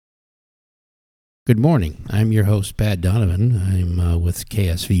Good morning. I'm your host, Pat Donovan. I'm with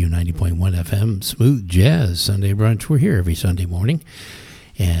KSVU 90.1 FM, Smooth Jazz Sunday Brunch. We're here every Sunday morning.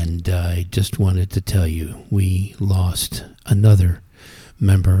 And I just wanted to tell you, we lost another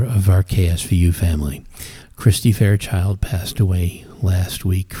member of our KSVU family. Christy Fairchild passed away last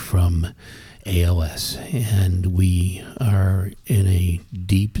week from ALS. And we are in a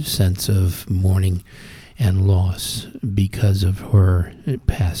deep sense of mourning and loss because of her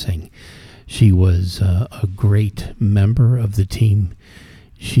passing. She was a great member of the team.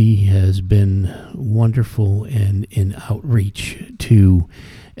 She has been wonderful in outreach to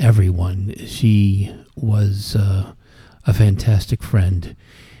everyone. She was a fantastic friend,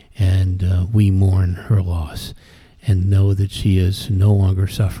 and we mourn her loss and know that she is no longer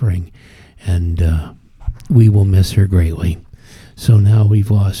suffering, and we will miss her greatly. So now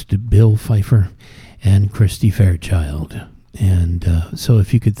we've lost Bill Pfeiffer and Christy Fairchild. And so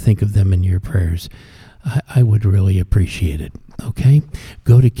if you could think of them in your prayers, I would really appreciate it. Okay?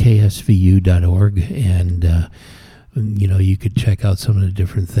 Go to ksvu.org and, you could check out some of the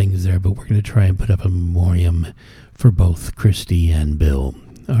different things there, but we're going to try and put up a memoriam for both Christy and Bill.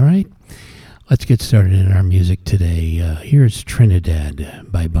 All right? Let's get started in our music today. Here's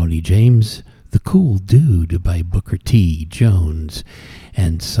Trinidad by Boney James, The Cool Dude by Booker T. Jones,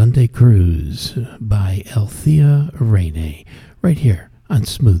 and Sunday Cruise by Althea Rainey, right here on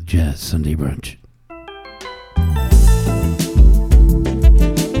Smooth Jazz Sunday Brunch.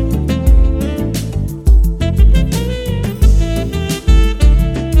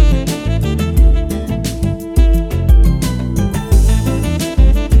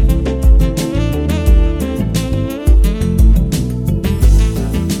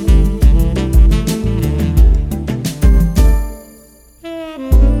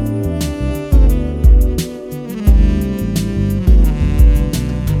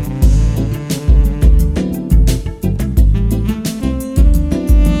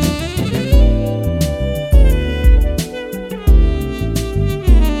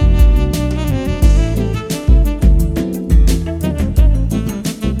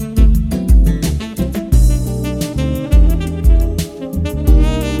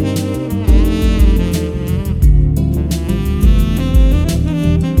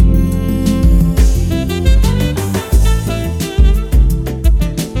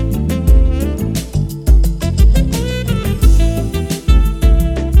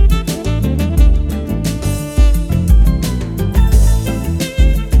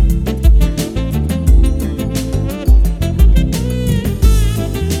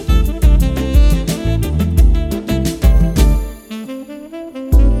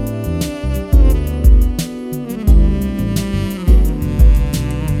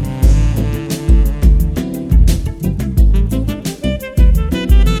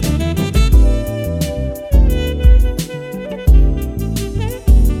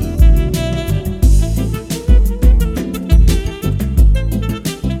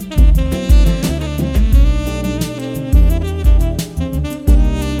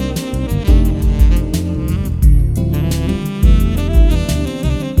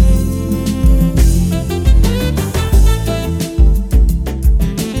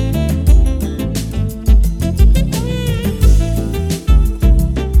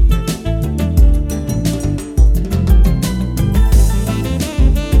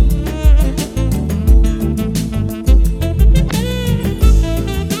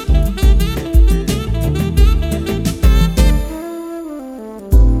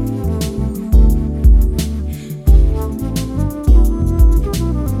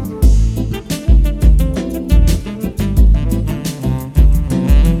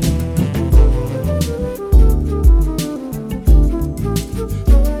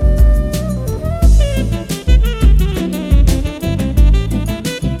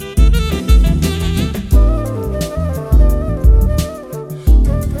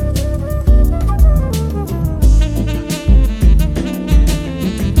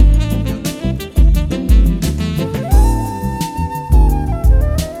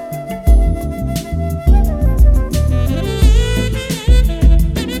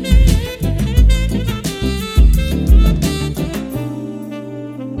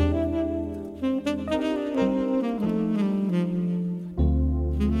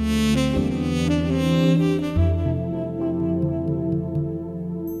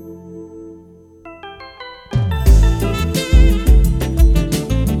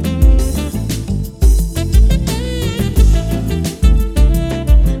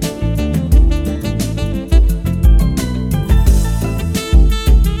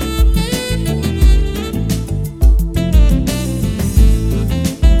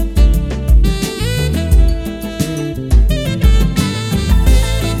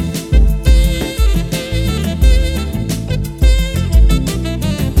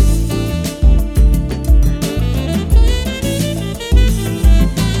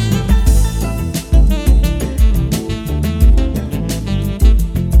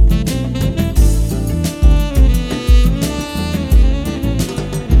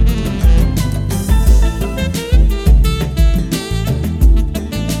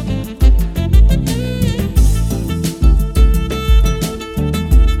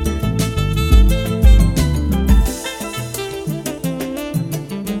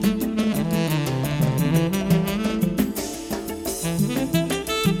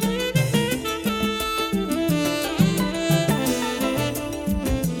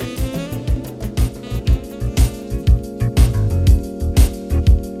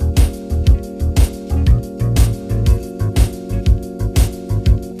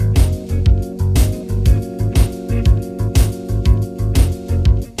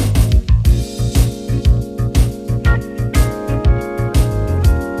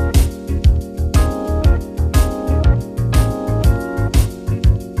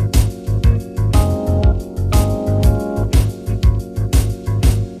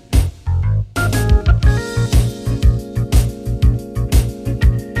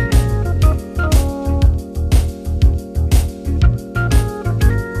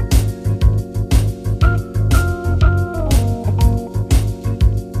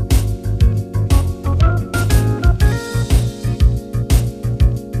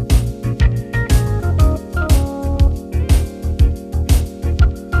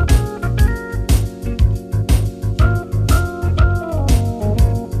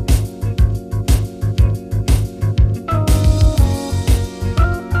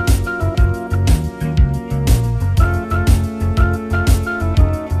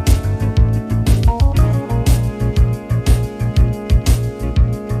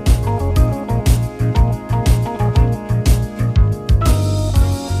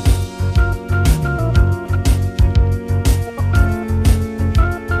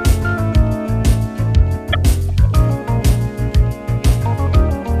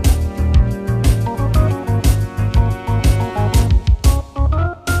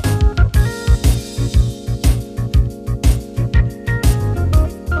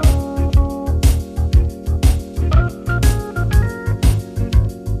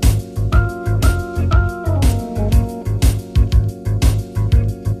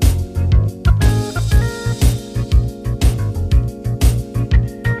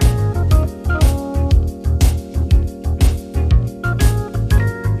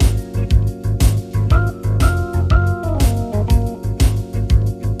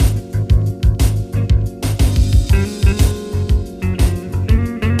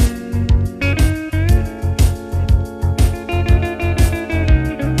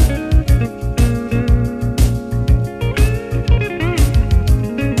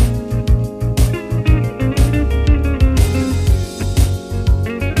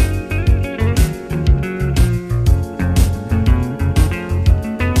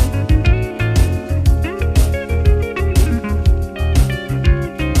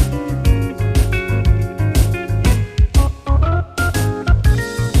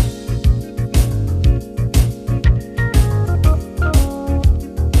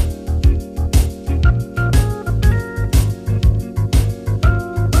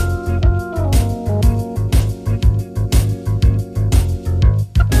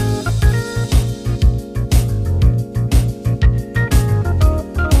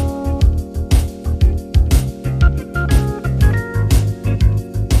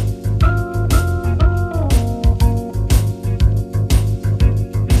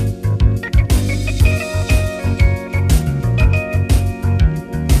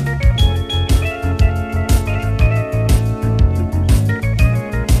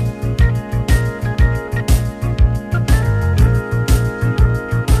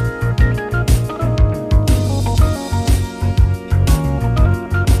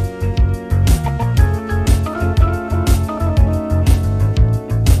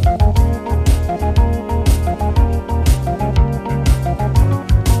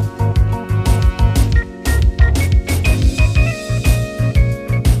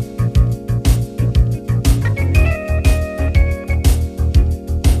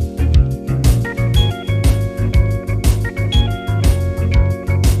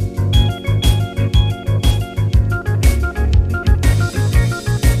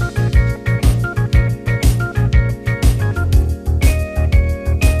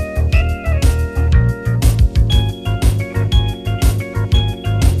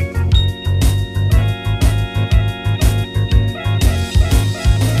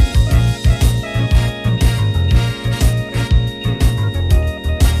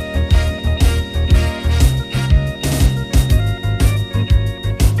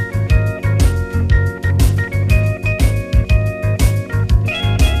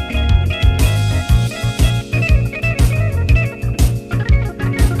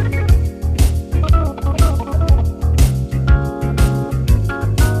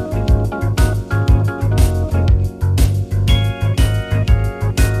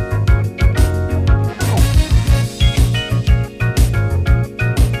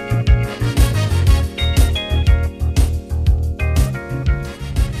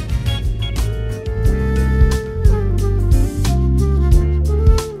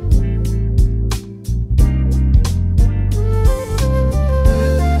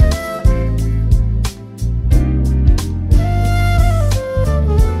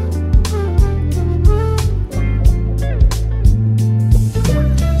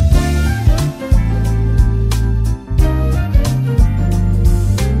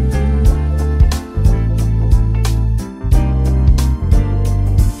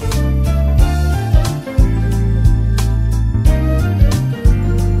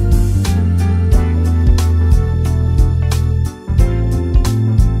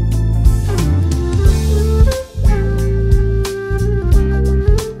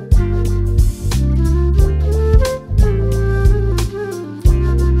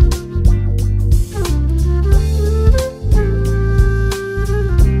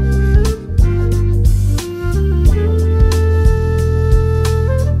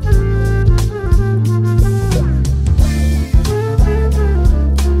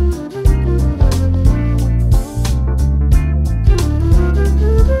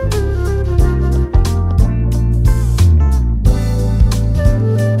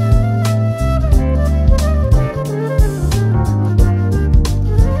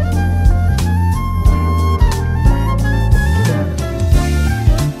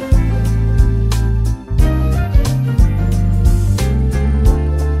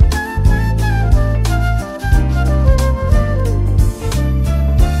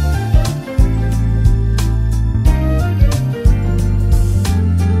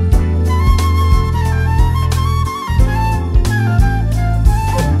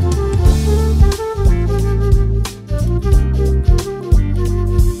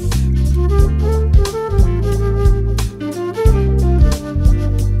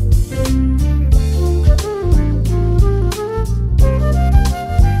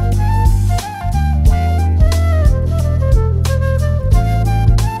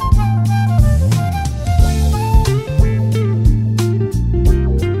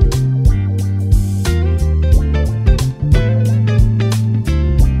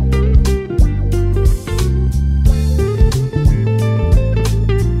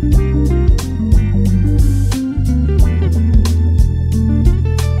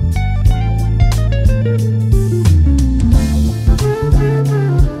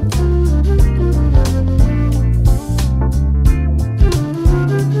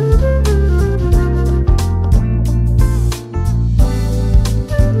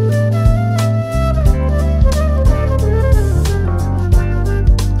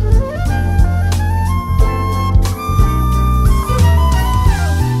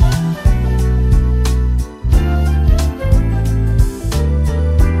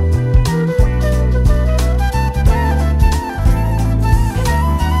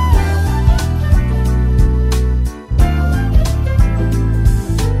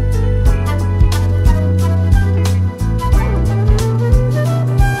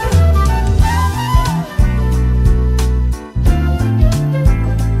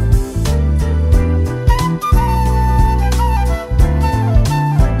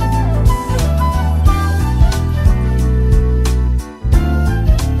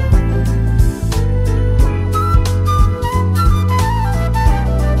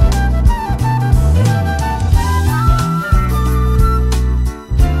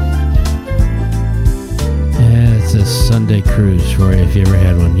 Sunday cruise for you if you ever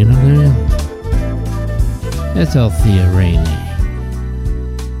had one. You know that? That's Althea Rainey.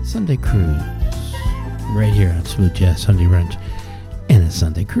 Sunday cruise. Right here on Smooth Jazz Sunday Brunch. And a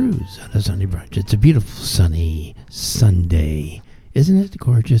Sunday cruise on a Sunday brunch. It's a beautiful sunny Sunday. Isn't it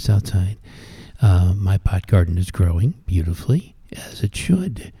gorgeous outside? My pot garden is growing beautifully, as it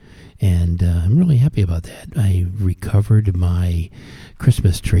should. And I'm really happy about that. I recovered my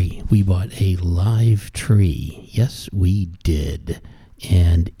Christmas tree. We bought a live tree. Yes, we did.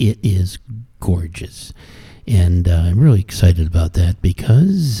 And it is gorgeous. And I'm really excited about that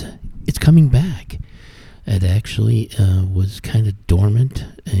because it's coming back. It actually was kind of dormant,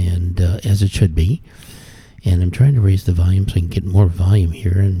 and as it should be. And I'm trying to raise the volume so I can get more volume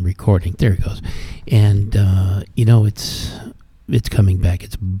here and recording. There it goes. And, it's coming back.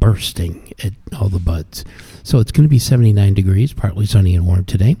 It's bursting at all the buds. So it's going to be 79 degrees, partly sunny and warm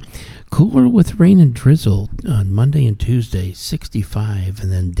today. Cooler with rain and drizzle on Monday and Tuesday, 65,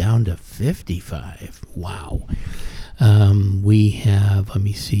 and then down to 55. Wow. We have, let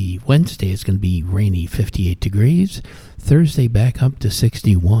me see, Wednesday is going to be rainy, 58 degrees. Thursday back up to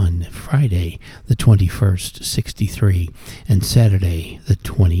 61. Friday, the 21st, 63. And Saturday, the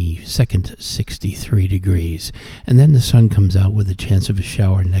 22nd, 63 degrees. And then the sun comes out with a chance of a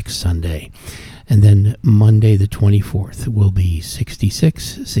shower next Sunday. And then Monday, the 24th, will be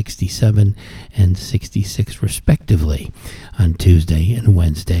 66, 67, and 66 respectively on Tuesday and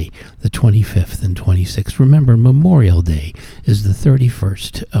Wednesday, the 25th and 26th. Remember, Memorial Day is the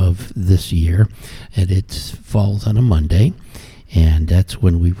 31st of this year, and it falls on a Monday, and that's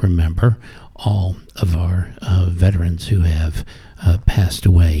when we remember all of our veterans who have passed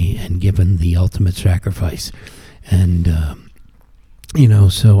away and given the ultimate sacrifice. And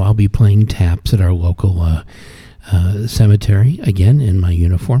so I'll be playing taps at our local cemetery, again, in my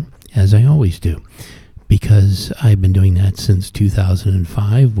uniform, as I always do, because I've been doing that since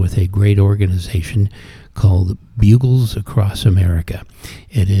 2005 with a great organization called Bugles Across America.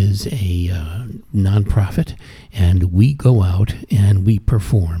 It is a nonprofit, and we go out and we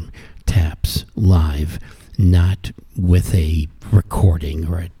perform taps live, not with a recording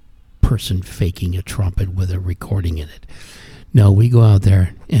or a person faking a trumpet with a recording in it. No, we go out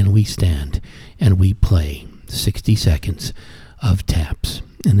there and we stand and we play 60 seconds of taps.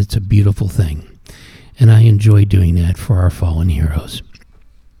 And it's a beautiful thing. And I enjoy doing that for our fallen heroes.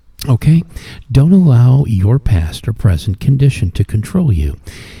 Okay? Don't allow your past or present condition to control you.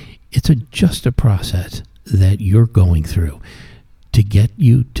 It's just a process that you're going through to get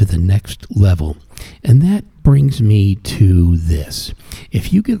you to the next level. And that brings me to this.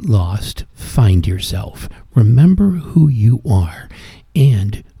 If you get lost, find yourself. Remember who you are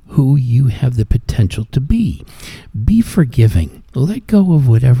and who you have the potential to be. Be forgiving. Let go of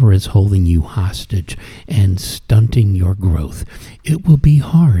whatever is holding you hostage and stunting your growth. It will be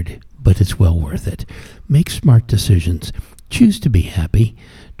hard, but it's well worth it. Make smart decisions. Choose to be happy.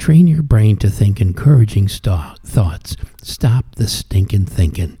 Train your brain to think encouraging thoughts. Stop the stinking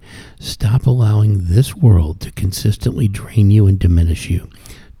thinking. Stop allowing this world to consistently drain you and diminish you.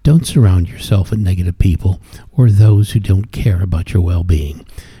 Don't surround yourself with negative people or those who don't care about your well-being.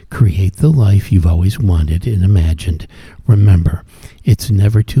 Create the life you've always wanted and imagined. Remember, it's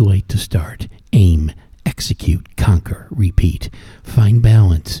never too late to start. Aim, execute, conquer, repeat. Find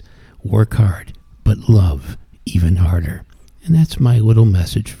balance. Work hard, but love even harder. And that's my little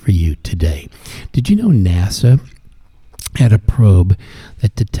message for you today. Did you know NASA had a probe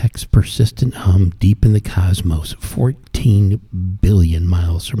that detects persistent hum deep in the cosmos, 14 billion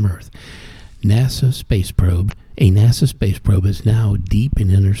miles from Earth? A NASA space probe is now deep in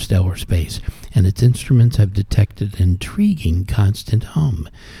interstellar space, and its instruments have detected an intriguing constant hum.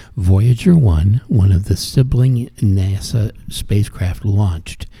 Voyager 1, one of the sibling NASA spacecraft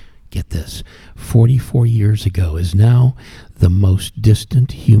launched, get this, 44 years ago, is now the most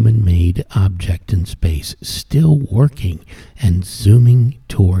distant human-made object in space, still working and zooming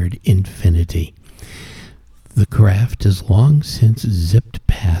toward infinity. The craft has long since zipped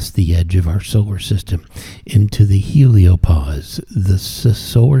past the edge of our solar system into the heliopause, the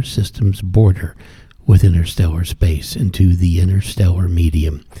solar system's border with interstellar space, into the interstellar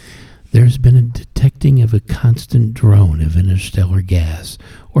medium. There's been a detecting of a constant drone of interstellar gas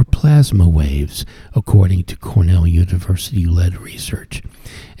or plasma waves, according to Cornell University-led research.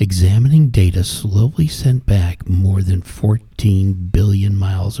 Examining data slowly sent back more than 14 billion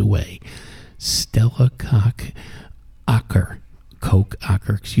miles away, Stella Koch-Acker, I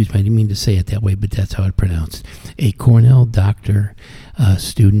didn't mean to say it that way, but that's how it's pronounced, a Cornell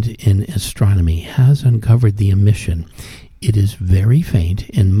student in astronomy, has uncovered the emission. It is very faint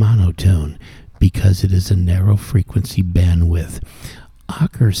and monotone, because it is a narrow frequency bandwidth.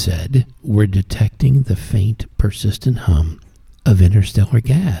 Ocker said, we're detecting the faint, persistent hum of interstellar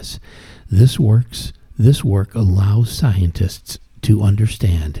gas. This work allows scientists to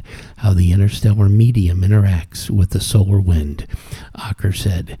understand how the interstellar medium interacts with the solar wind, Ocker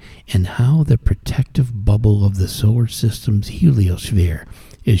said, and how the protective bubble of the solar system's heliosphere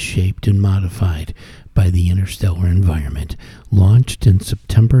is shaped and modified by the interstellar environment. Launched in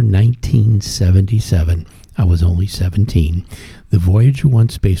September 1977, I was only 17, the Voyager 1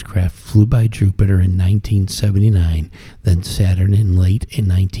 spacecraft flew by Jupiter in 1979, then Saturn in late in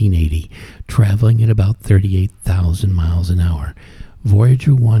 1980, traveling at about 38,000 miles an hour.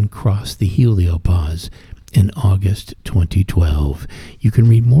 Voyager 1 crossed the heliopause in August 2012. You can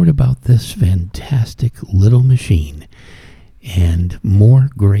read more about this fantastic little machine and more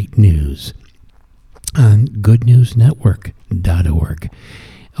great news on goodnewsnetwork.org.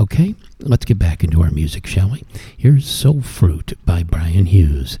 Okay, let's get back into our music, shall we? Here's Soul Fruit by Brian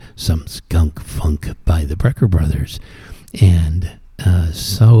Hughes, some Skunk Funk by the Brecker Brothers, and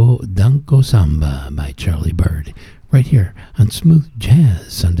So Danko Samba by Charlie Bird, right here on Smooth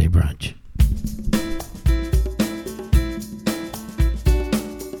Jazz Sunday Brunch.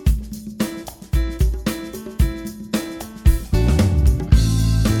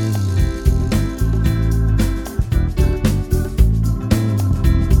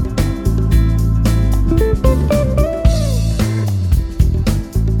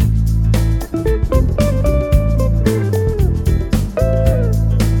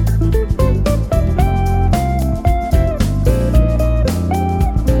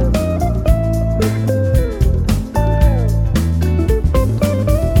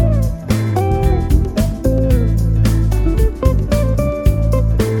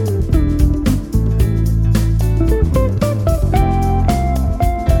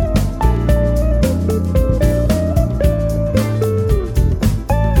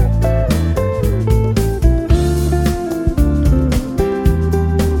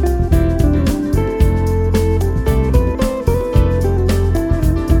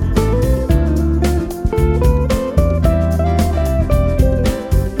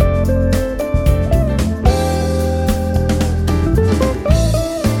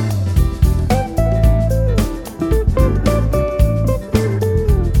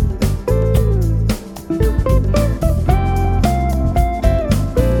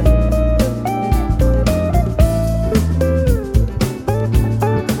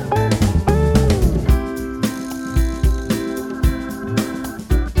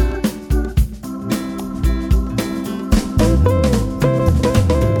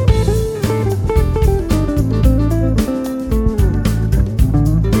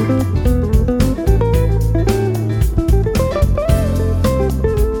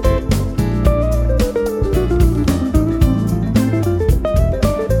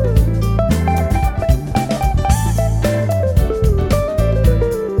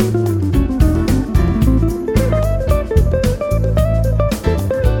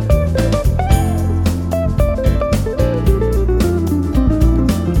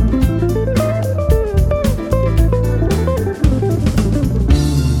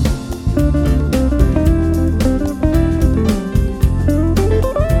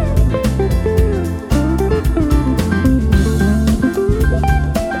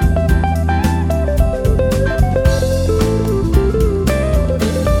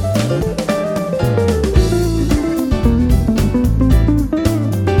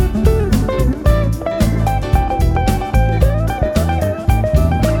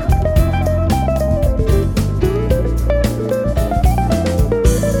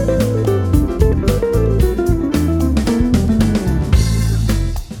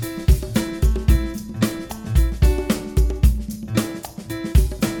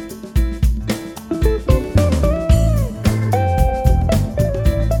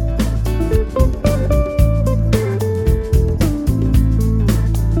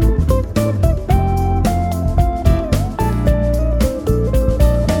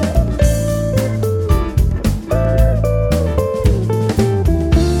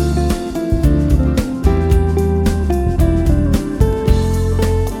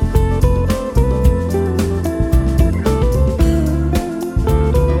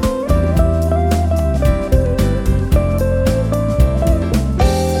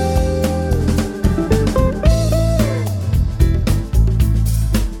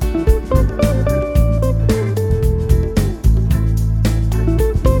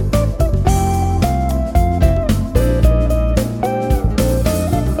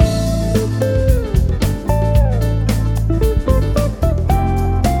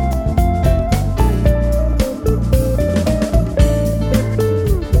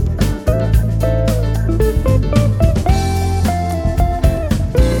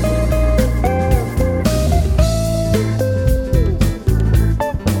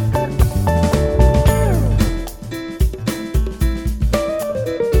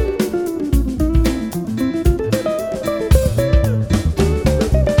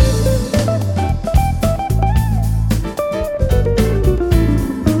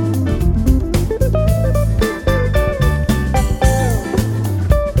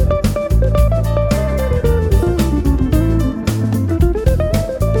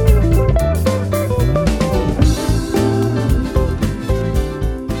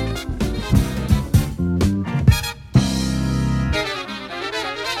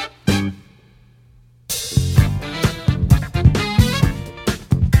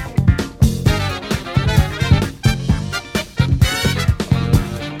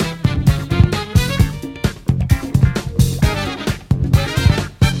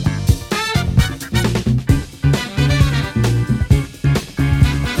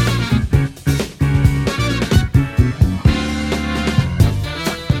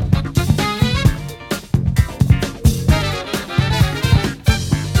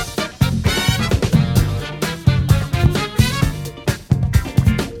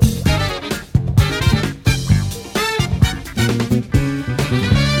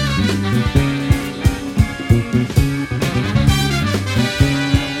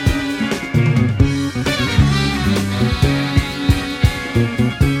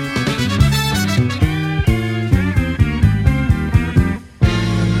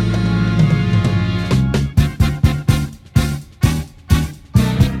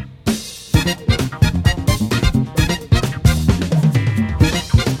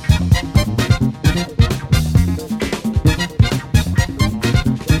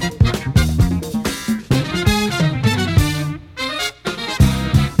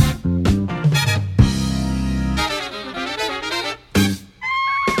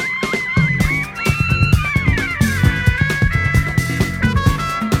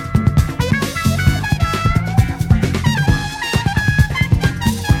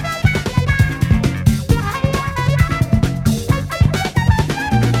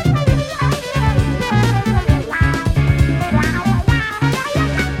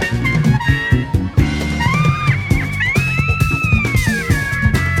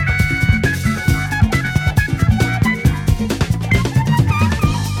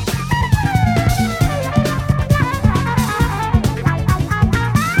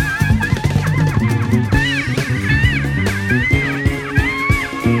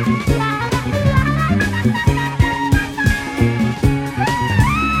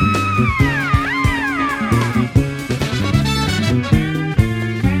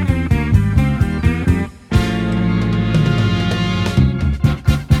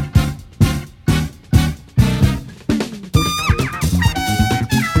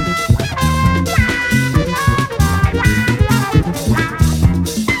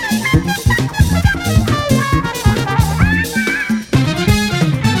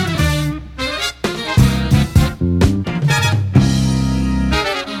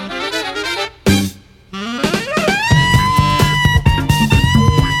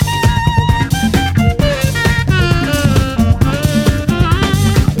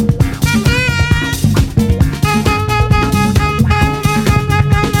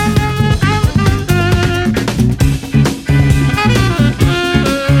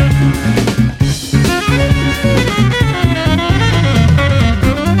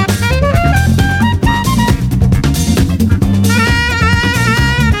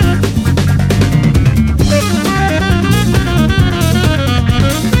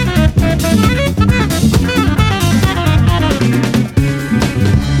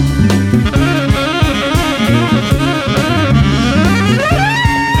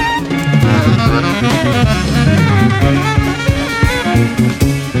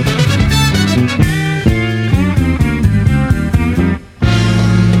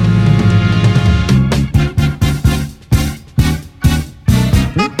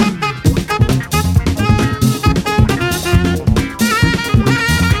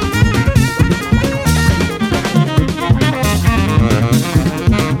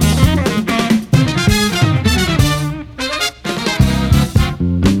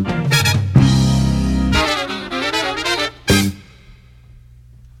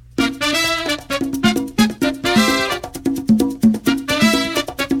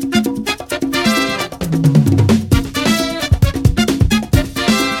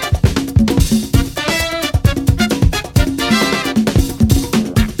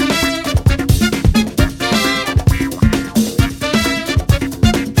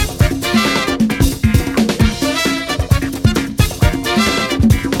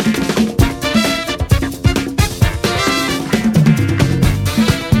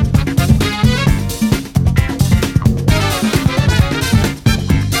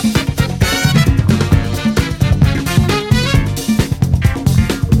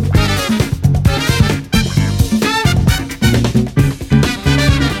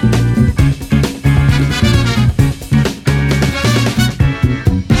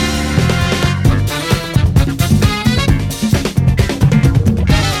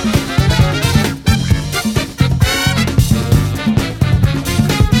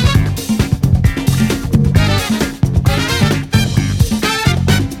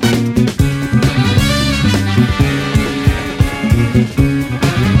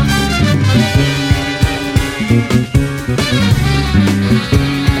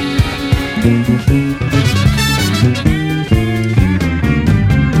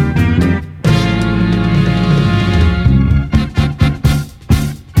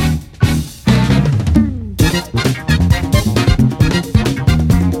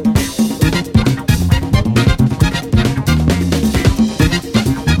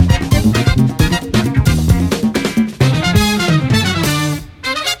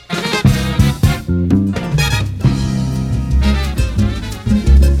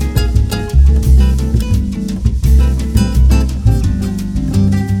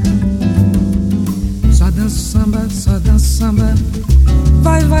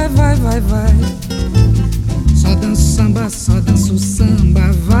 vai, vai, vai. Só danço samba, só danço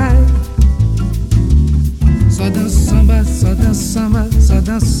samba, vai. Só danço samba, só danço samba, só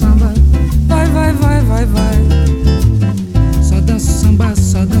danço samba. Vai, vai, vai, vai, vai. Só danço samba,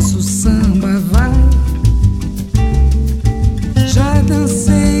 só danço samba, vai. Já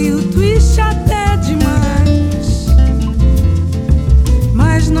dancei o twist até demais,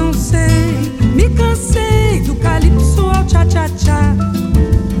 mas não sei, me cansei do calypso ao tchá-tchá-tchá.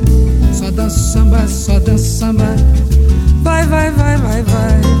 Só danço samba, só danço samba. Vai, vai, vai, vai,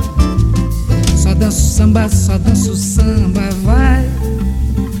 vai. Só danço samba, só danço samba, vai.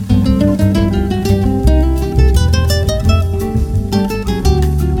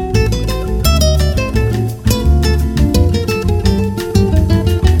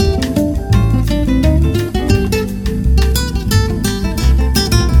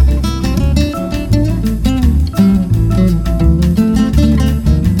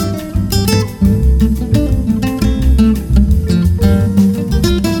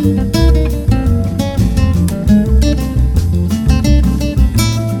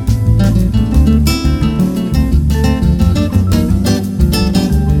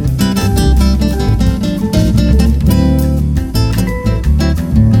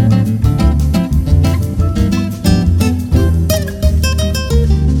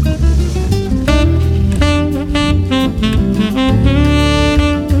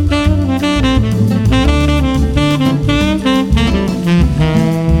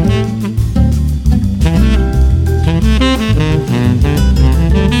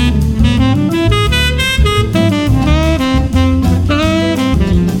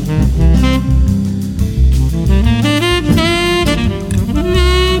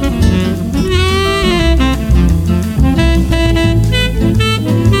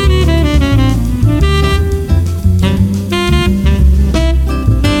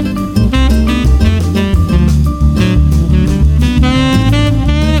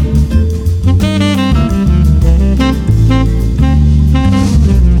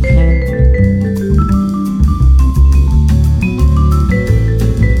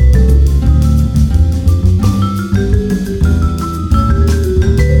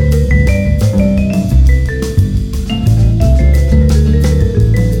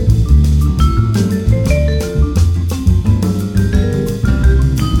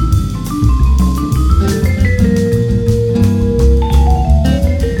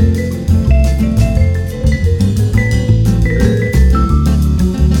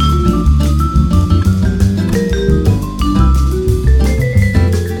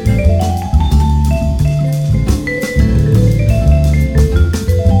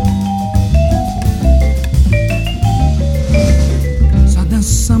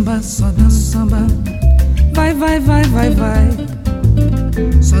 Só danço samba, vai, vai, vai, vai, vai.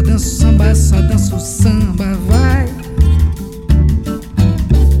 Só danço samba, só danço samba, vai.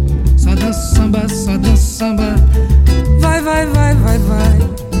 Só danço samba, só danço samba, vai, vai, vai, vai, vai.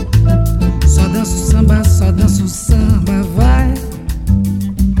 Só danço samba, só danço samba, vai.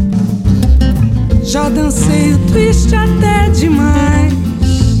 Já dancei o twist até demais,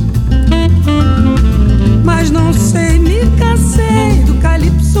 mas não sei, me cansei do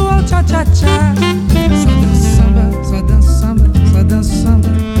calypso ao tchá-tchá-tchá. Só danço samba, só danço samba, só danço samba.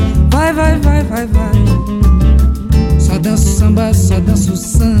 Vai, vai, vai, vai, vai. Só danço samba, só danço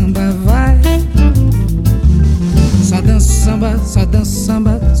samba, vai. Só danço samba, só danço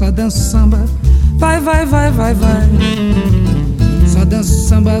samba, só danço samba. Vai, vai, vai, vai, vai. Só danço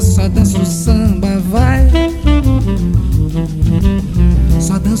samba, só danço samba, vai.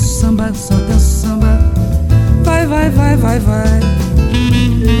 Só danço samba, só danço samba. Vai, vai, vai, vai, vai.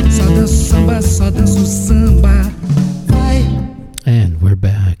 Só danço samba, só danço samba. Vai. And we're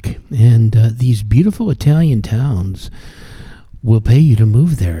back. And these beautiful Italian towns will pay you to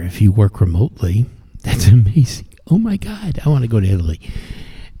move there if you work remotely. That's amazing. Oh my God, I want to go to Italy.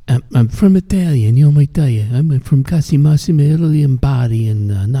 I'm from Italia, I'm from Casamassima, Italy, and Bari, and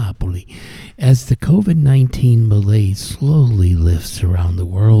Napoli. As the COVID-19 malaise slowly lifts around the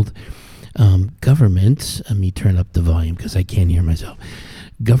world, governments, let me turn up the volume because I can't hear myself.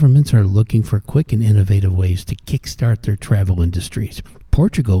 Governments are looking for quick and innovative ways to kickstart their travel industries.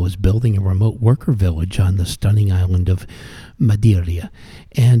 Portugal is building a remote worker village on the stunning island of Madeira.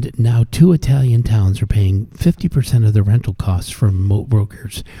 And now 2 Italian towns are paying 50% of the rental costs for remote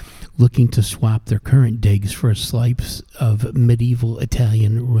workers looking to swap their current digs for a slice of medieval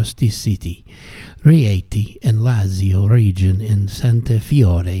Italian rusticity. Rieti and Lazio region in Santa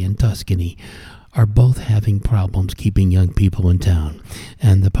Fiore in Tuscany are both having problems keeping young people in town,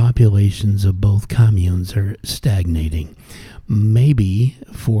 and the populations of both communes are stagnating. maybe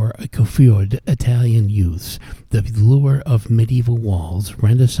for confused Italian youths, the lure of medieval walls,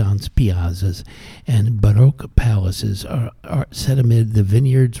 Renaissance piazzas, and Baroque palaces are set amid the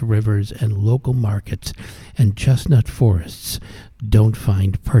vineyards, rivers, and local markets and chestnut forests don't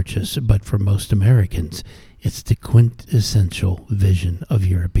find purchase, but for most Americans, it's the quintessential vision of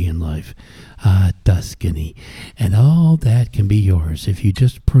European life. Tuscany. And all that can be yours if you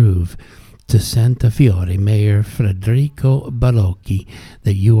just prove to Santa Fiore Mayor Federico Balocchi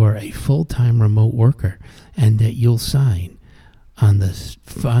that you are a full-time remote worker and that you'll sign on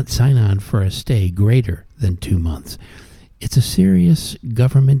for a stay greater than 2 months. It's a serious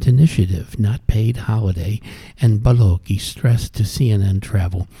government initiative, not paid holiday, and Balocchi stressed to CNN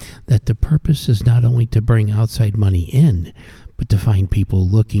Travel that the purpose is not only to bring outside money in, but to find people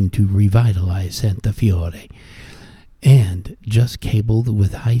looking to revitalize Santa Fiore. And just cabled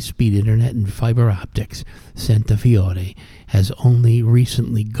with high-speed internet and fiber optics, Santa Fiore has only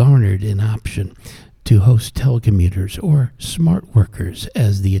recently garnered an option to host telecommuters, or smart workers,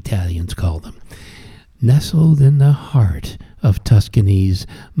 as the Italians call them. Nestled in the heart of Tuscany's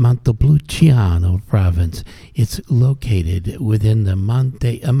Montepulciano province, it's located within the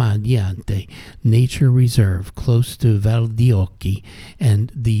Monte Amadiante Nature Reserve, close to Val d'Occhi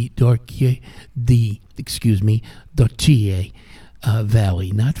and the Dorcie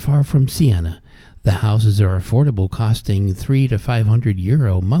Valley, not far from Siena. The houses are affordable, costing €300 to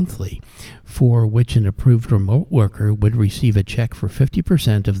 €500 monthly, for which an approved remote worker would receive a check for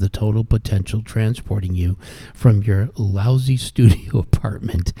 50% of the total potential, transporting you from your lousy studio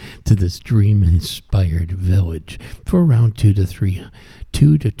apartment to this dream-inspired village for around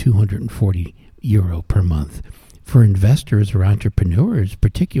 €2 to €240 per month. For investors or entrepreneurs,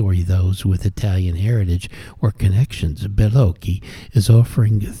 particularly those with Italian heritage or connections, Balocchi is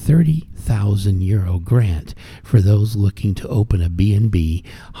offering €30,000 grant for those looking to open a B&B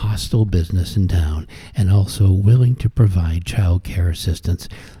hostel business in town, and also willing to provide child care assistance.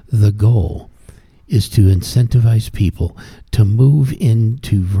 The goal is to incentivize people to move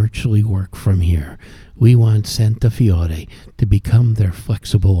into virtually work from here. We want Santa Fiore to become their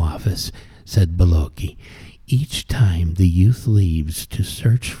flexible office, said Balocchi. Each time the youth leaves to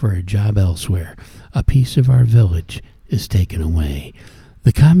search for a job elsewhere, a piece of our village is taken away.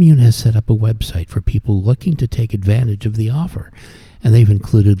 The commune has set up a website for people looking to take advantage of the offer, and they've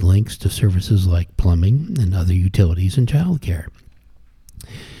included links to services like plumbing and other utilities and childcare.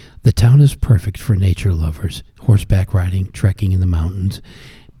 The town is perfect for nature lovers, horseback riding, trekking in the mountains,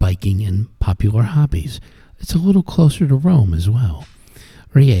 biking, and popular hobbies. It's a little closer to Rome as well.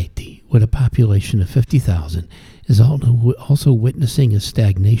 Rieti, with a population of 50,000, is also witnessing a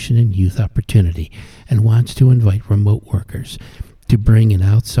stagnation in youth opportunity and wants to invite remote workers to bring an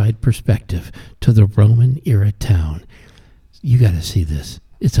outside perspective to the Roman-era town. You got to see this.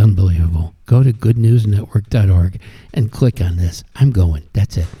 It's unbelievable. Go to goodnewsnetwork.org and click on this. I'm going.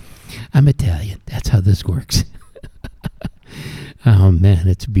 That's it. I'm Italian. That's how this works. Oh, man,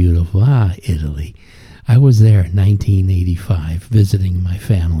 it's beautiful. Italy. I was there in 1985 visiting my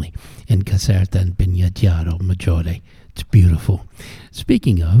family in Caserta and Pignatiaro Maggiore. It's beautiful.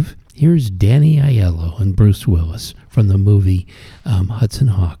 Speaking of, here's Danny Aiello and Bruce Willis from the movie Hudson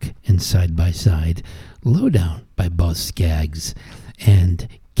Hawk and Side by Side, Lowdown by Buzz Skaggs, and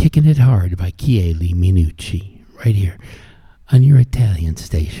Kicking It Hard by Chieli Minucci, right here on your Italian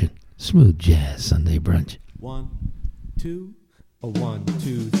station, Smooth Jazz Sunday Brunch. 1, 2, 1,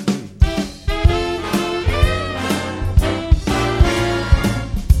 2, 3.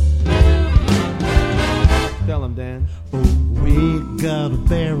 Tell him, Dan. Oh, we got a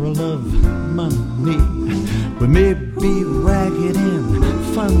barrel of money. We may be ragged and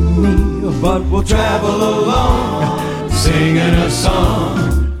funny, But we'll travel along, singing a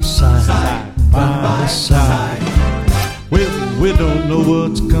song, side by side. Well, we don't know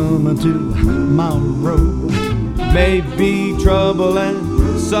what's coming tomorrow. Maybe trouble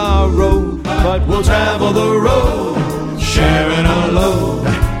and sorrow, but we'll travel the road, sharing a load,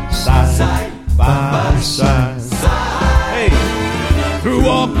 Side by side. Hey, through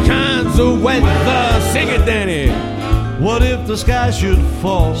all kinds of weather, sing it, Danny. What if the sky should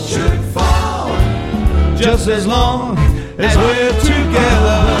fall? Just as long as we're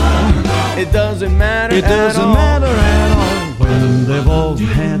together, it doesn't matter. It doesn't matter at all. When they've all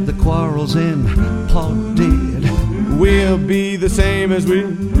had the quarrels and plotted, We'll be the same as we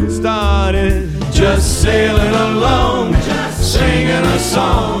started, just sailing along, singing a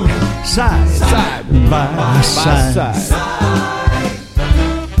song, side by side.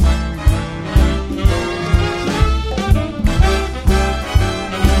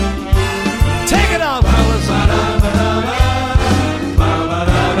 Take it off, fellas.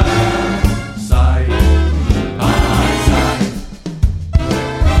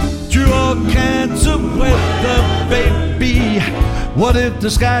 What if the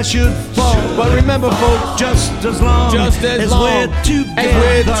sky should fall? But remember, folks, just as long as we're together,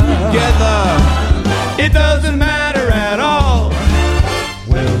 it doesn't matter at all.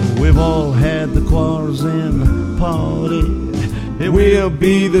 Well, we've all had the quarrels and the party. It will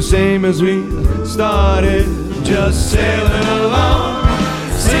be the same as we started, just sailing along,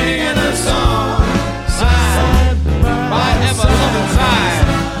 singing a song, side by ever loving side.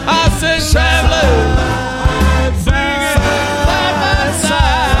 I said, travelers, singing side by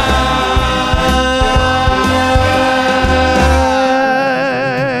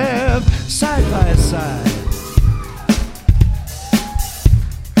side, side by side.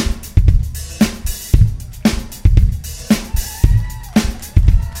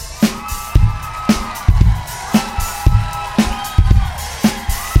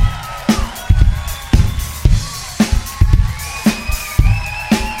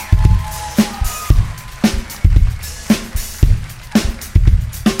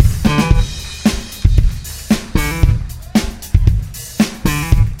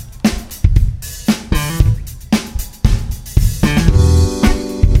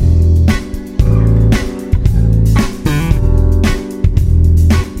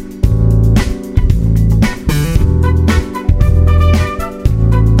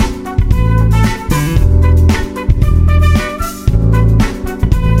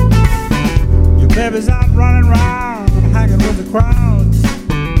 Baby's out running around, hanging with the crowds,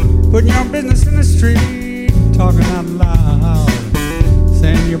 putting your business in the street, talking out loud,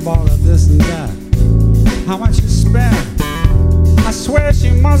 saying you bought her this and that, how much you spent. I swear she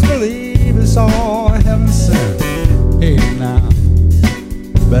must believe it's all heaven sent. Hey now,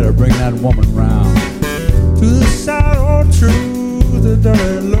 better bring that woman round to the sad old truth, the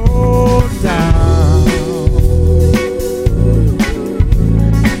dirty low down.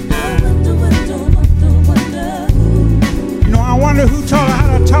 I wonder who taught her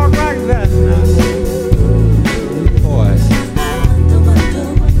how to talk like that now. Boy,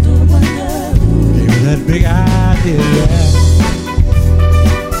 gave me that big idea.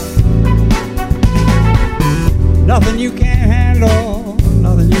 Nothing you can't handle,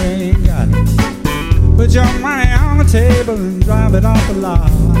 nothing you ain't got. Put your money on the table and drive it off the lot.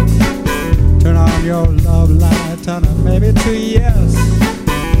 Turn on your love light, turn it maybe to yes.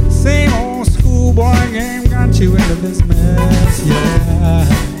 Same old schoolboy game got you into this mess, yeah.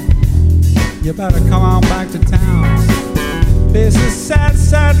 You better come on back to town. Face the sad,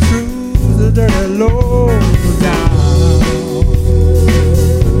 sad truth, the dirty low down.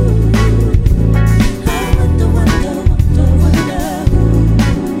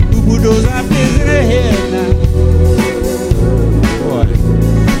 Who put those ideas in her head now? Boy.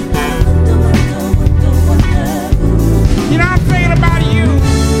 You know, I'm thinking about you.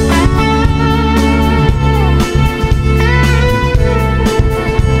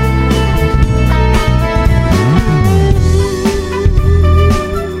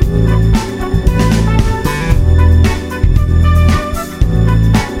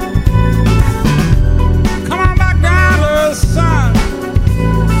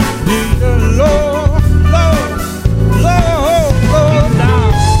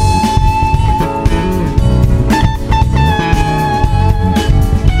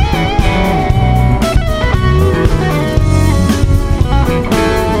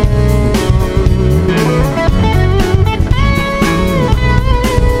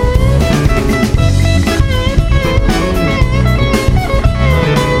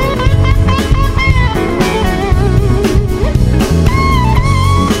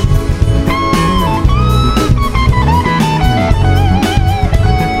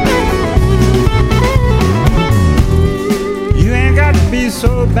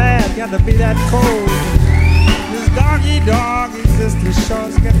 So bad, got to be that cold. This doggy dog existence sure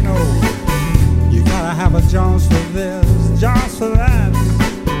is getting old. You gotta have a Jones for this, Jones for that.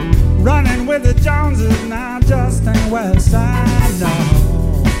 Running with the Joneses now just ain't west side, no.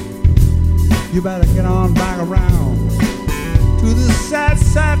 You better get on back around to the sad,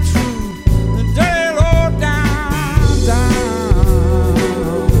 sad truth, the dirty low down, down.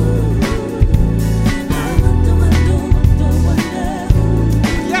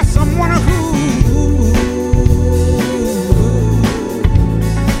 Someone who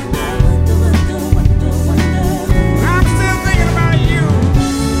I'm still thinking about you.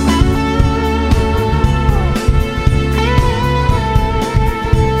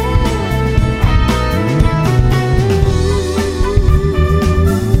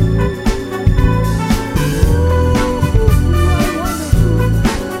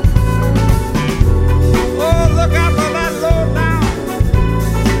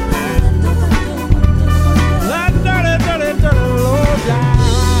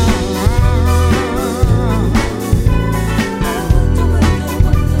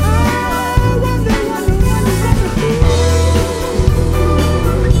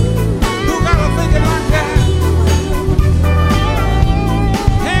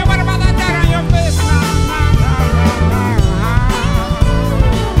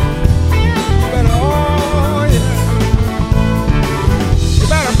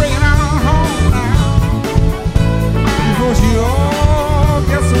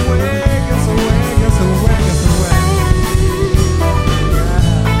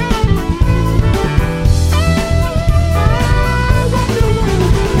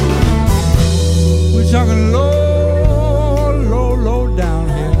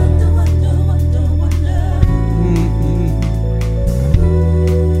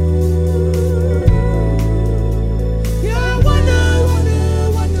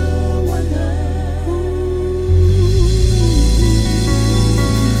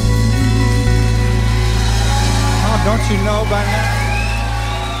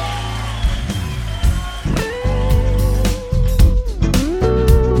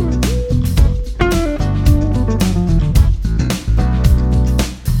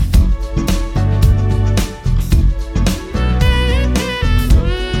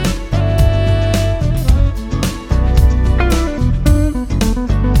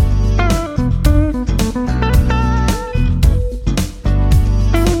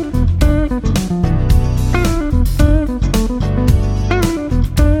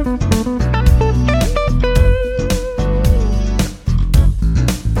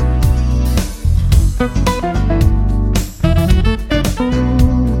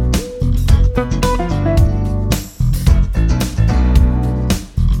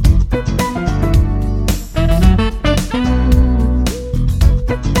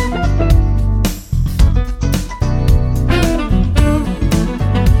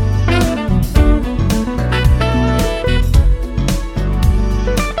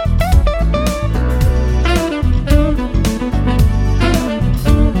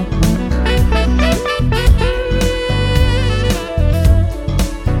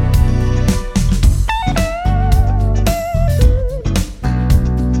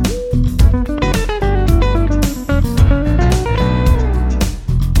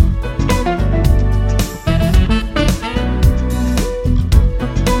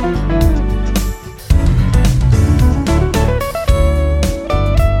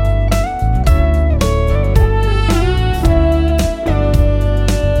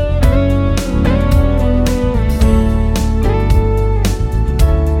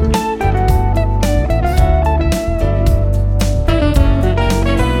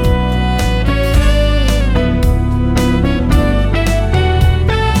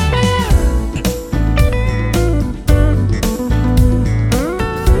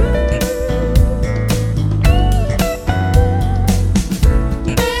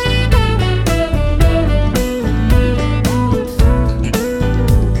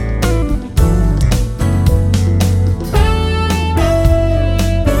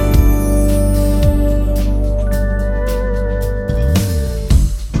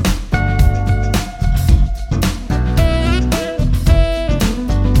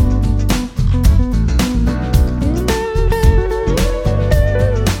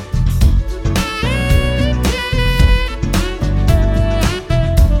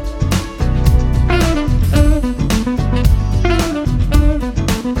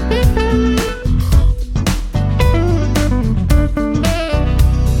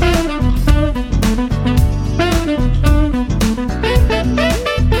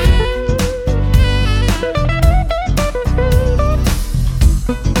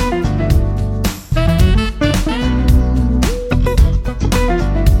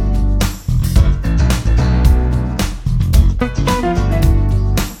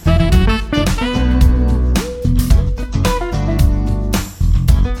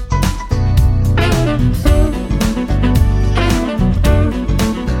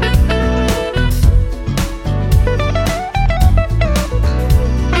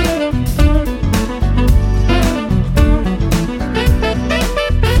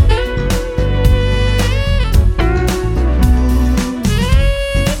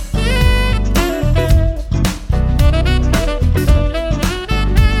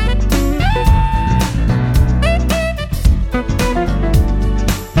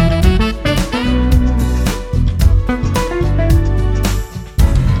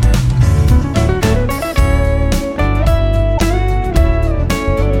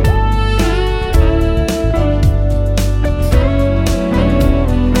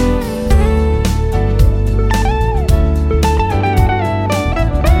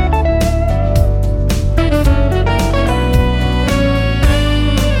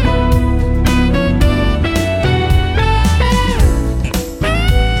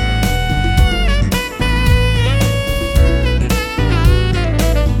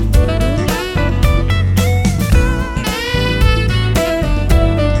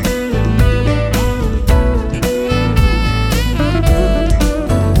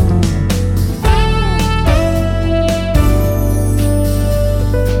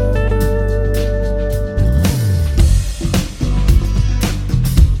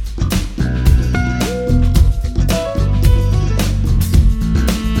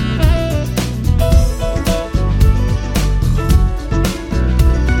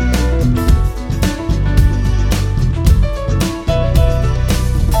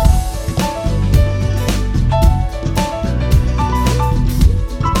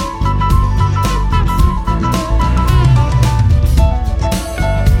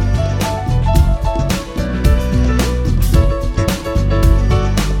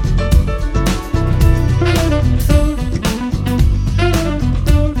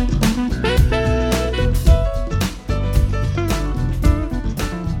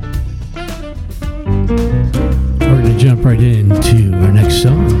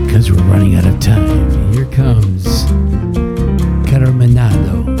 Jazz. We're running out of time. Here comes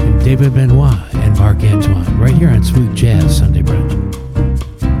Carmenado and David Benoit and Marc Antoine right here on Smooth Jazz Sunday Brunch.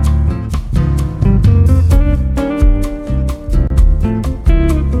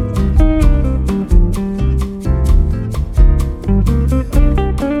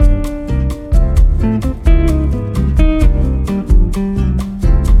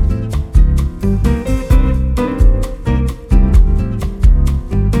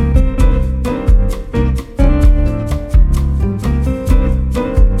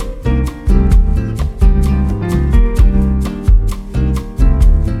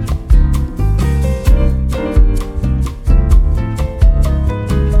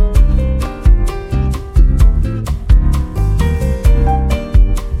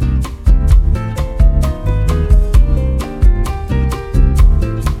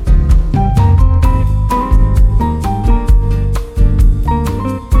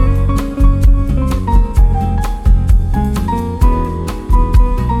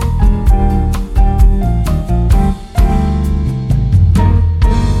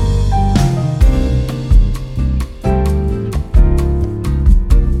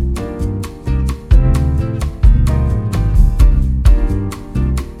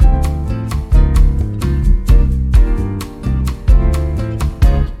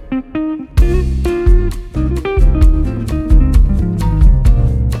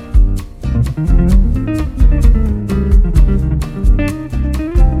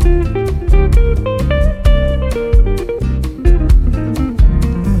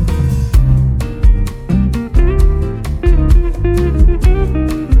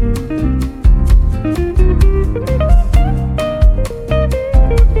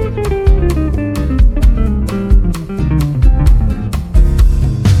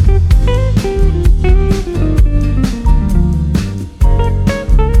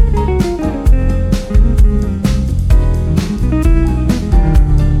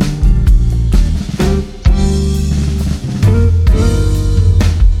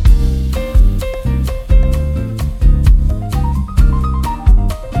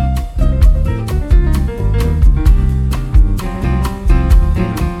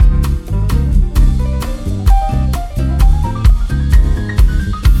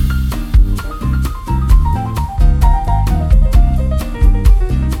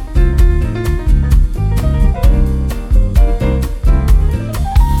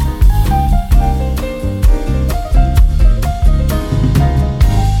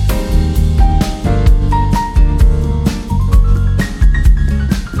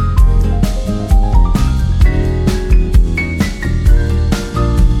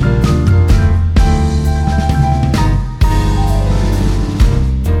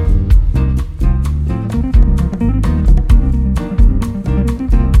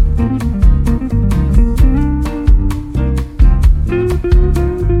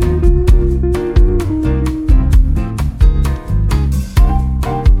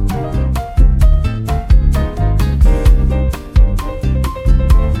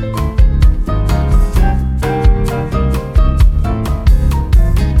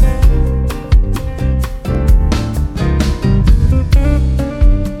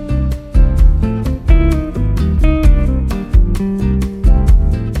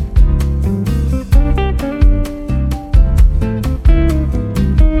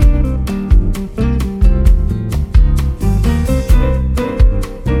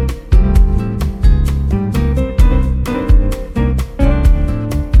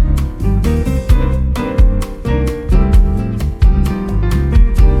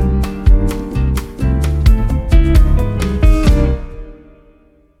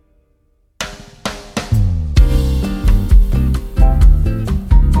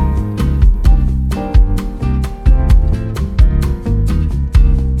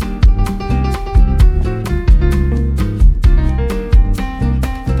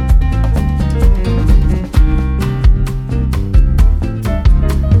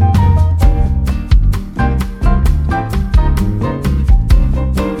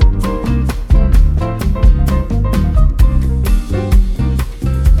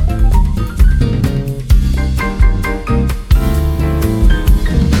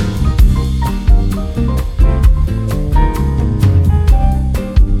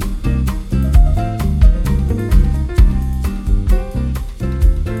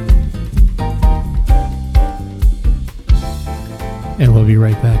 And we'll be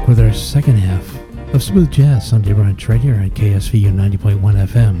right back with our second half of Smooth Jazz Sunday Brunch right here on KSVU 90.1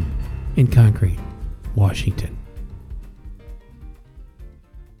 FM in Concrete, Washington.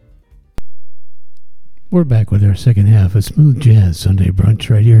 We're back with our second half of Smooth Jazz Sunday Brunch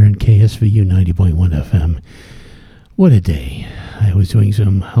right here in KSVU 90.1 FM. What a day. I was doing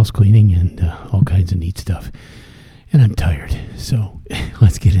some house cleaning and all kinds of neat stuff. And I'm tired. So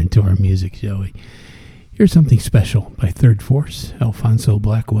let's get into our music, shall we? Here's something special by Third Force, Alfonso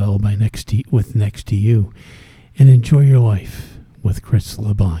Blackwell by Next to You. And Enjoy Your Life with Chris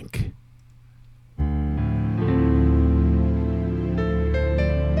LeBlanc.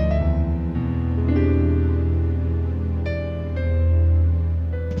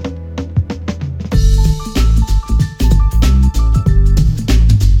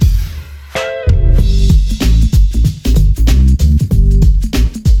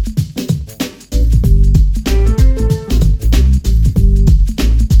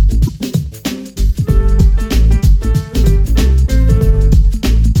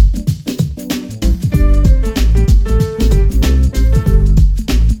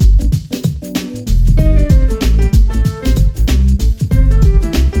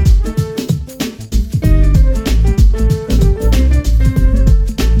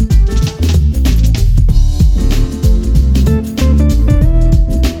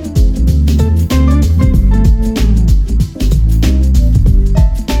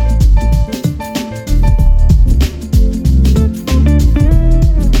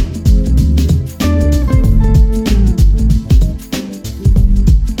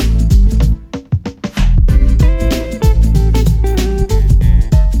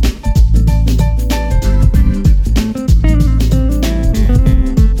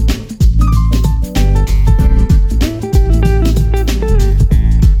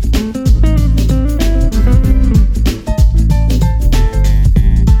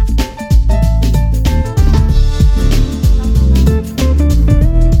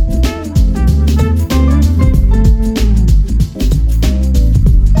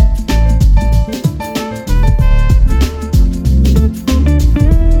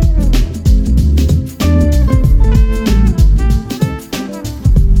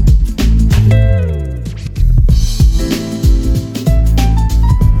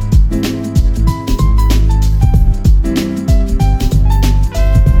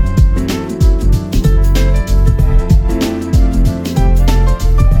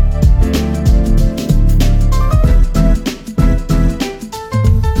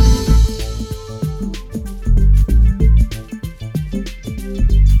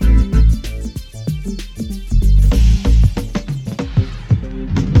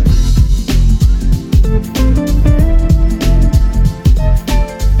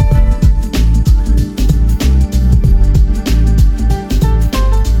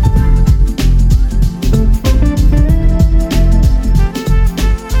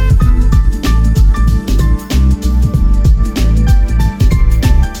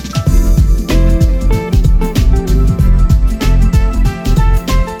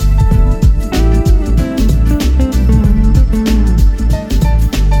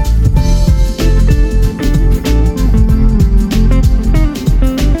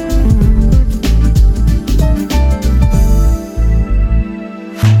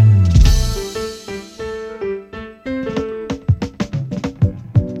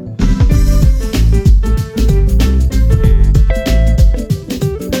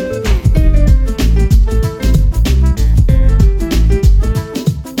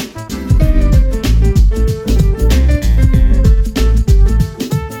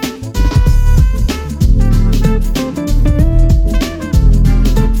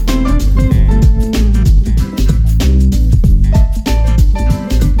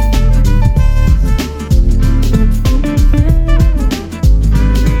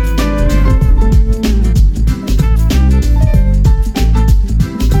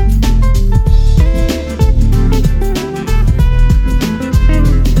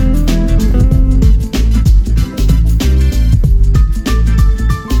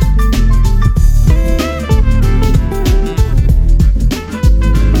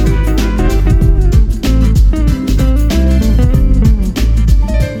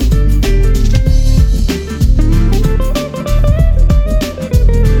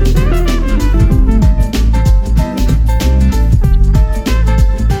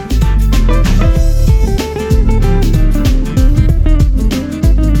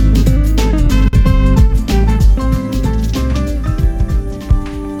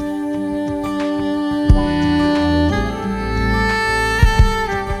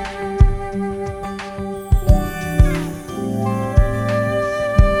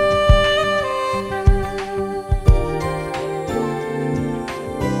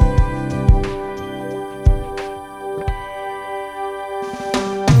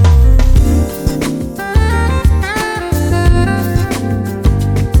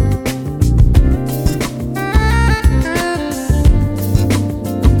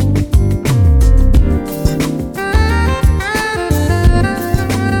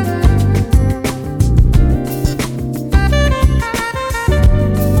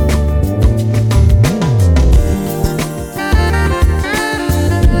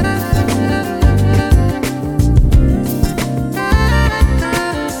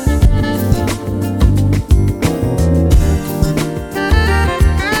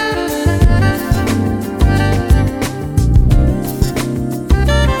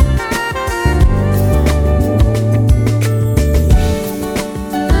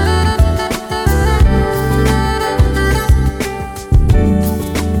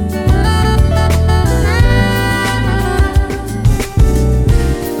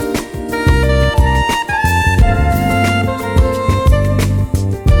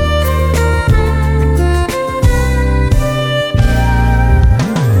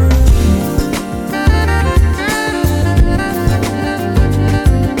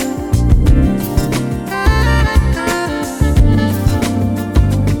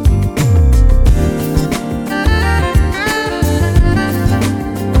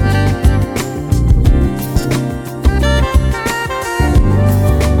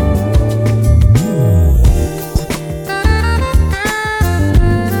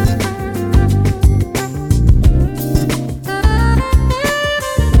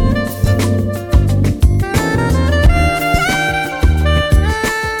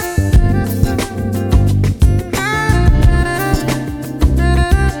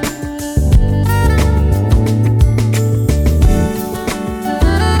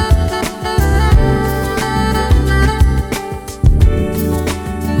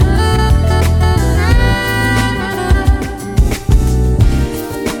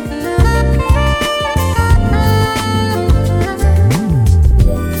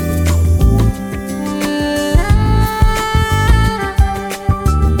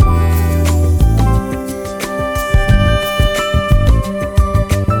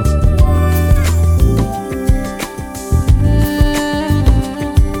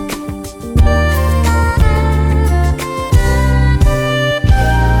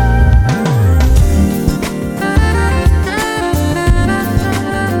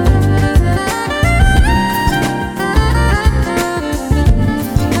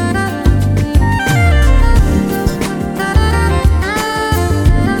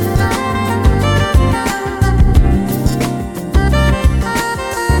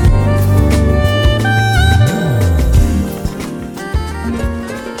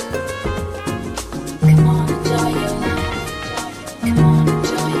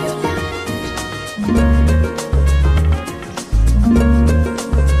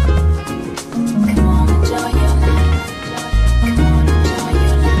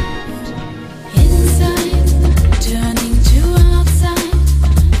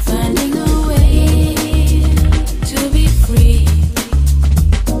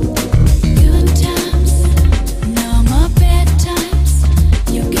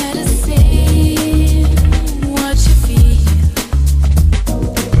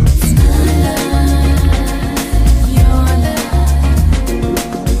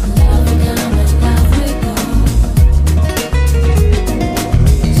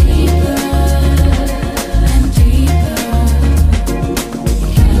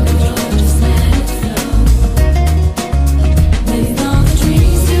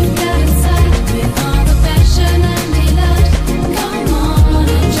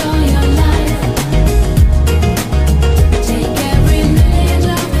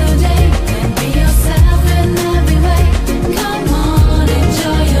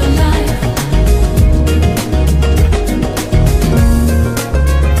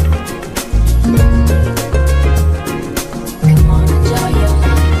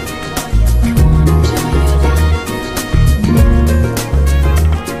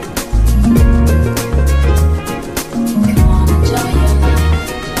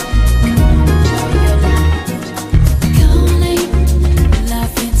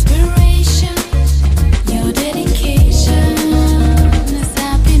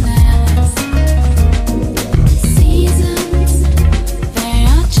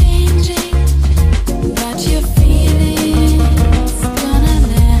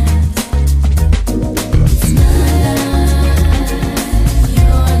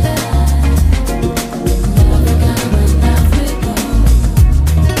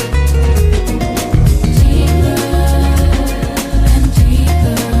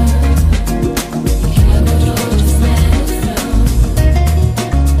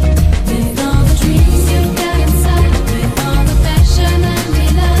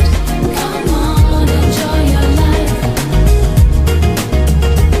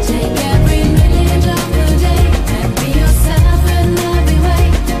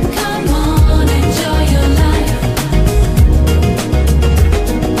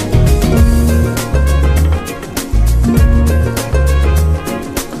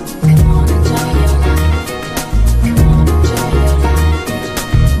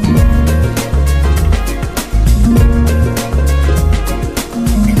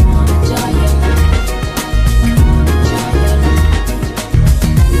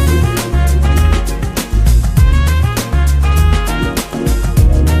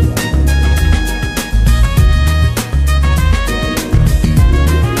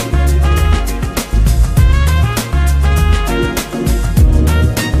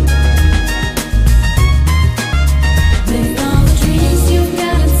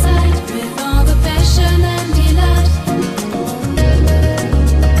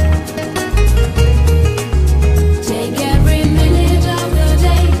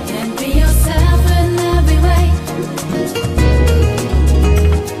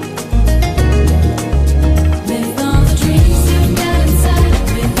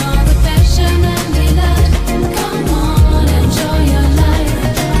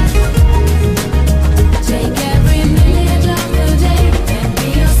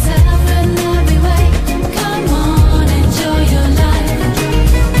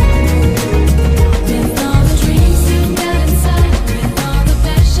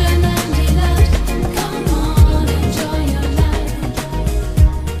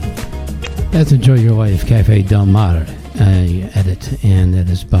 That's Enjoy Your Life, Cafe Del Mar edit, and that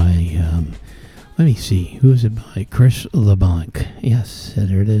is by, let me see, who is it by? Chris LeBlanc. Yes,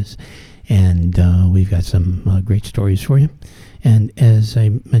 there it is. And we've got some great stories for you. And as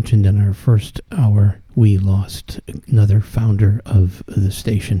I mentioned in our first hour, we lost another founder of the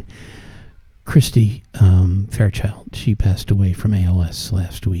station, Christy Fairchild. She passed away from ALS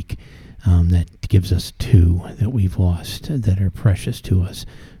last week. That gives us two that we've lost that are precious to us.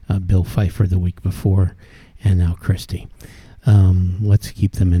 Bill Pfeiffer the week before, and now Christy. Let's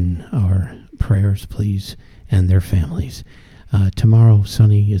keep them in our prayers, please, and their families. Tomorrow,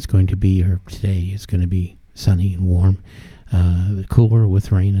 sunny is going to be, or today is going to be sunny and warm. Cooler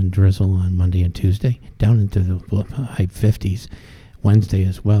with rain and drizzle on Monday and Tuesday, down into the high 50s. Wednesday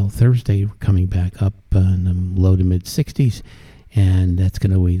as well. Thursday, coming back up in the low to mid 60s. And that's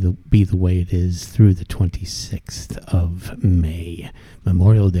going to be the way it is through the 26th of May.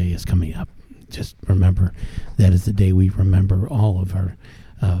 Memorial Day is coming up. Just remember, that is the day we remember all of our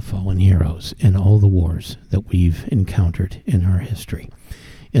fallen heroes and all the wars that we've encountered in our history.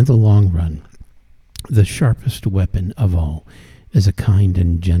 In the long run, the sharpest weapon of all is a kind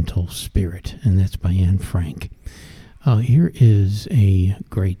and gentle spirit, and that's by Anne Frank. Here is a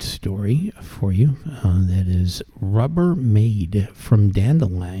great story for you. That is, rubber made from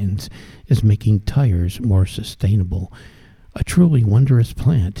dandelions is making tires more sustainable. A truly wondrous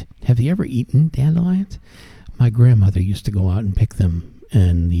plant. Have you ever eaten dandelions? My grandmother used to go out and pick them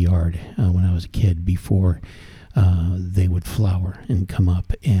in the yard when I was a kid before they would flower and come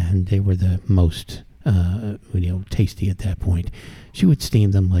up, and they were the most tasty at that point. She would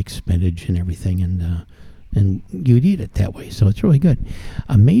steam them like spinach and everything, and you'd eat it that way, so it's really good.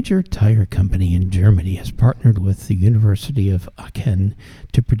 A major tire company in Germany has partnered with the University of Aachen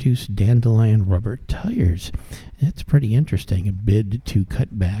to produce dandelion rubber tires. It's pretty interesting. A bid to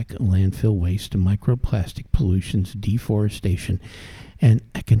cut back landfill waste, microplastic pollutions, deforestation, and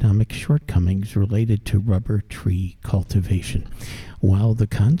economic shortcomings related to rubber tree cultivation. While the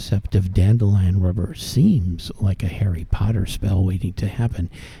concept of dandelion rubber seems like a Harry Potter spell waiting to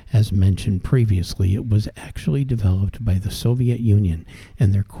happen, as mentioned previously, it was actually developed by the Soviet Union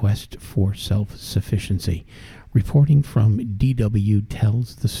in their quest for self-sufficiency. Reporting from DW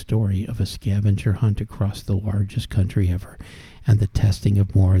tells the story of a scavenger hunt across the largest country ever, and the testing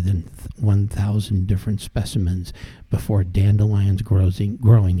of more than 1,000 different specimens before dandelions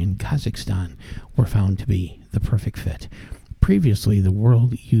growing in Kazakhstan were found to be the perfect fit. Previously, the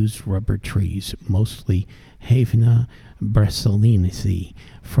world used rubber trees, mostly Havena brasiliensis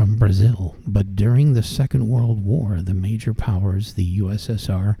from Brazil, but during the Second World War, the major powers, the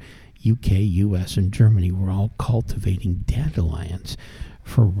USSR, UK, US, and Germany, were all cultivating dandelions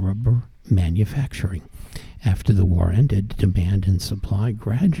for rubber manufacturing. After the war ended, demand and supply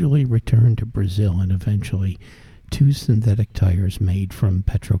gradually returned to Brazil, and eventually 2 synthetic tires made from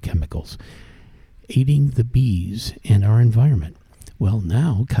petrochemicals, aiding the bees and our environment. Well,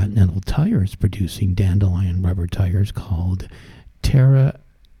 now Continental Tire is producing dandelion rubber tires called Terra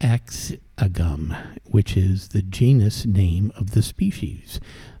Axagum, which is the genus name of the species.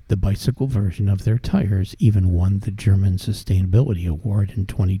 The bicycle version of their tires even won the German Sustainability Award in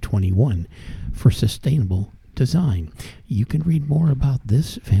 2021 for sustainable design. You can read more about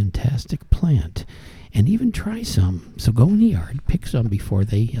this fantastic plant and even try some. So go in the yard, pick some before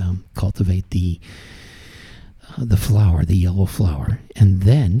they cultivate the flower, the yellow flower, and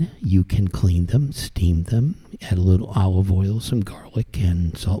then you can clean them, steam them, add a little olive oil, some garlic,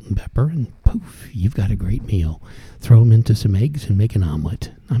 and salt and pepper, and poof, you've got a great meal. Throw them into some eggs and make an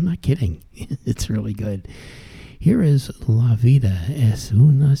omelet. I'm not kidding. It's really good. Here is La Vida es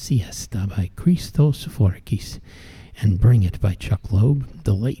una siesta by Christos Forkis, and Bring It by Chuck Loeb,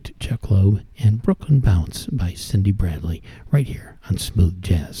 the late Chuck Loeb, and Brooklyn Bounce by Cindy Bradley, right here on Smooth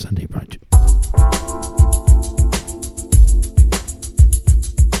Jazz Sunday Brunch.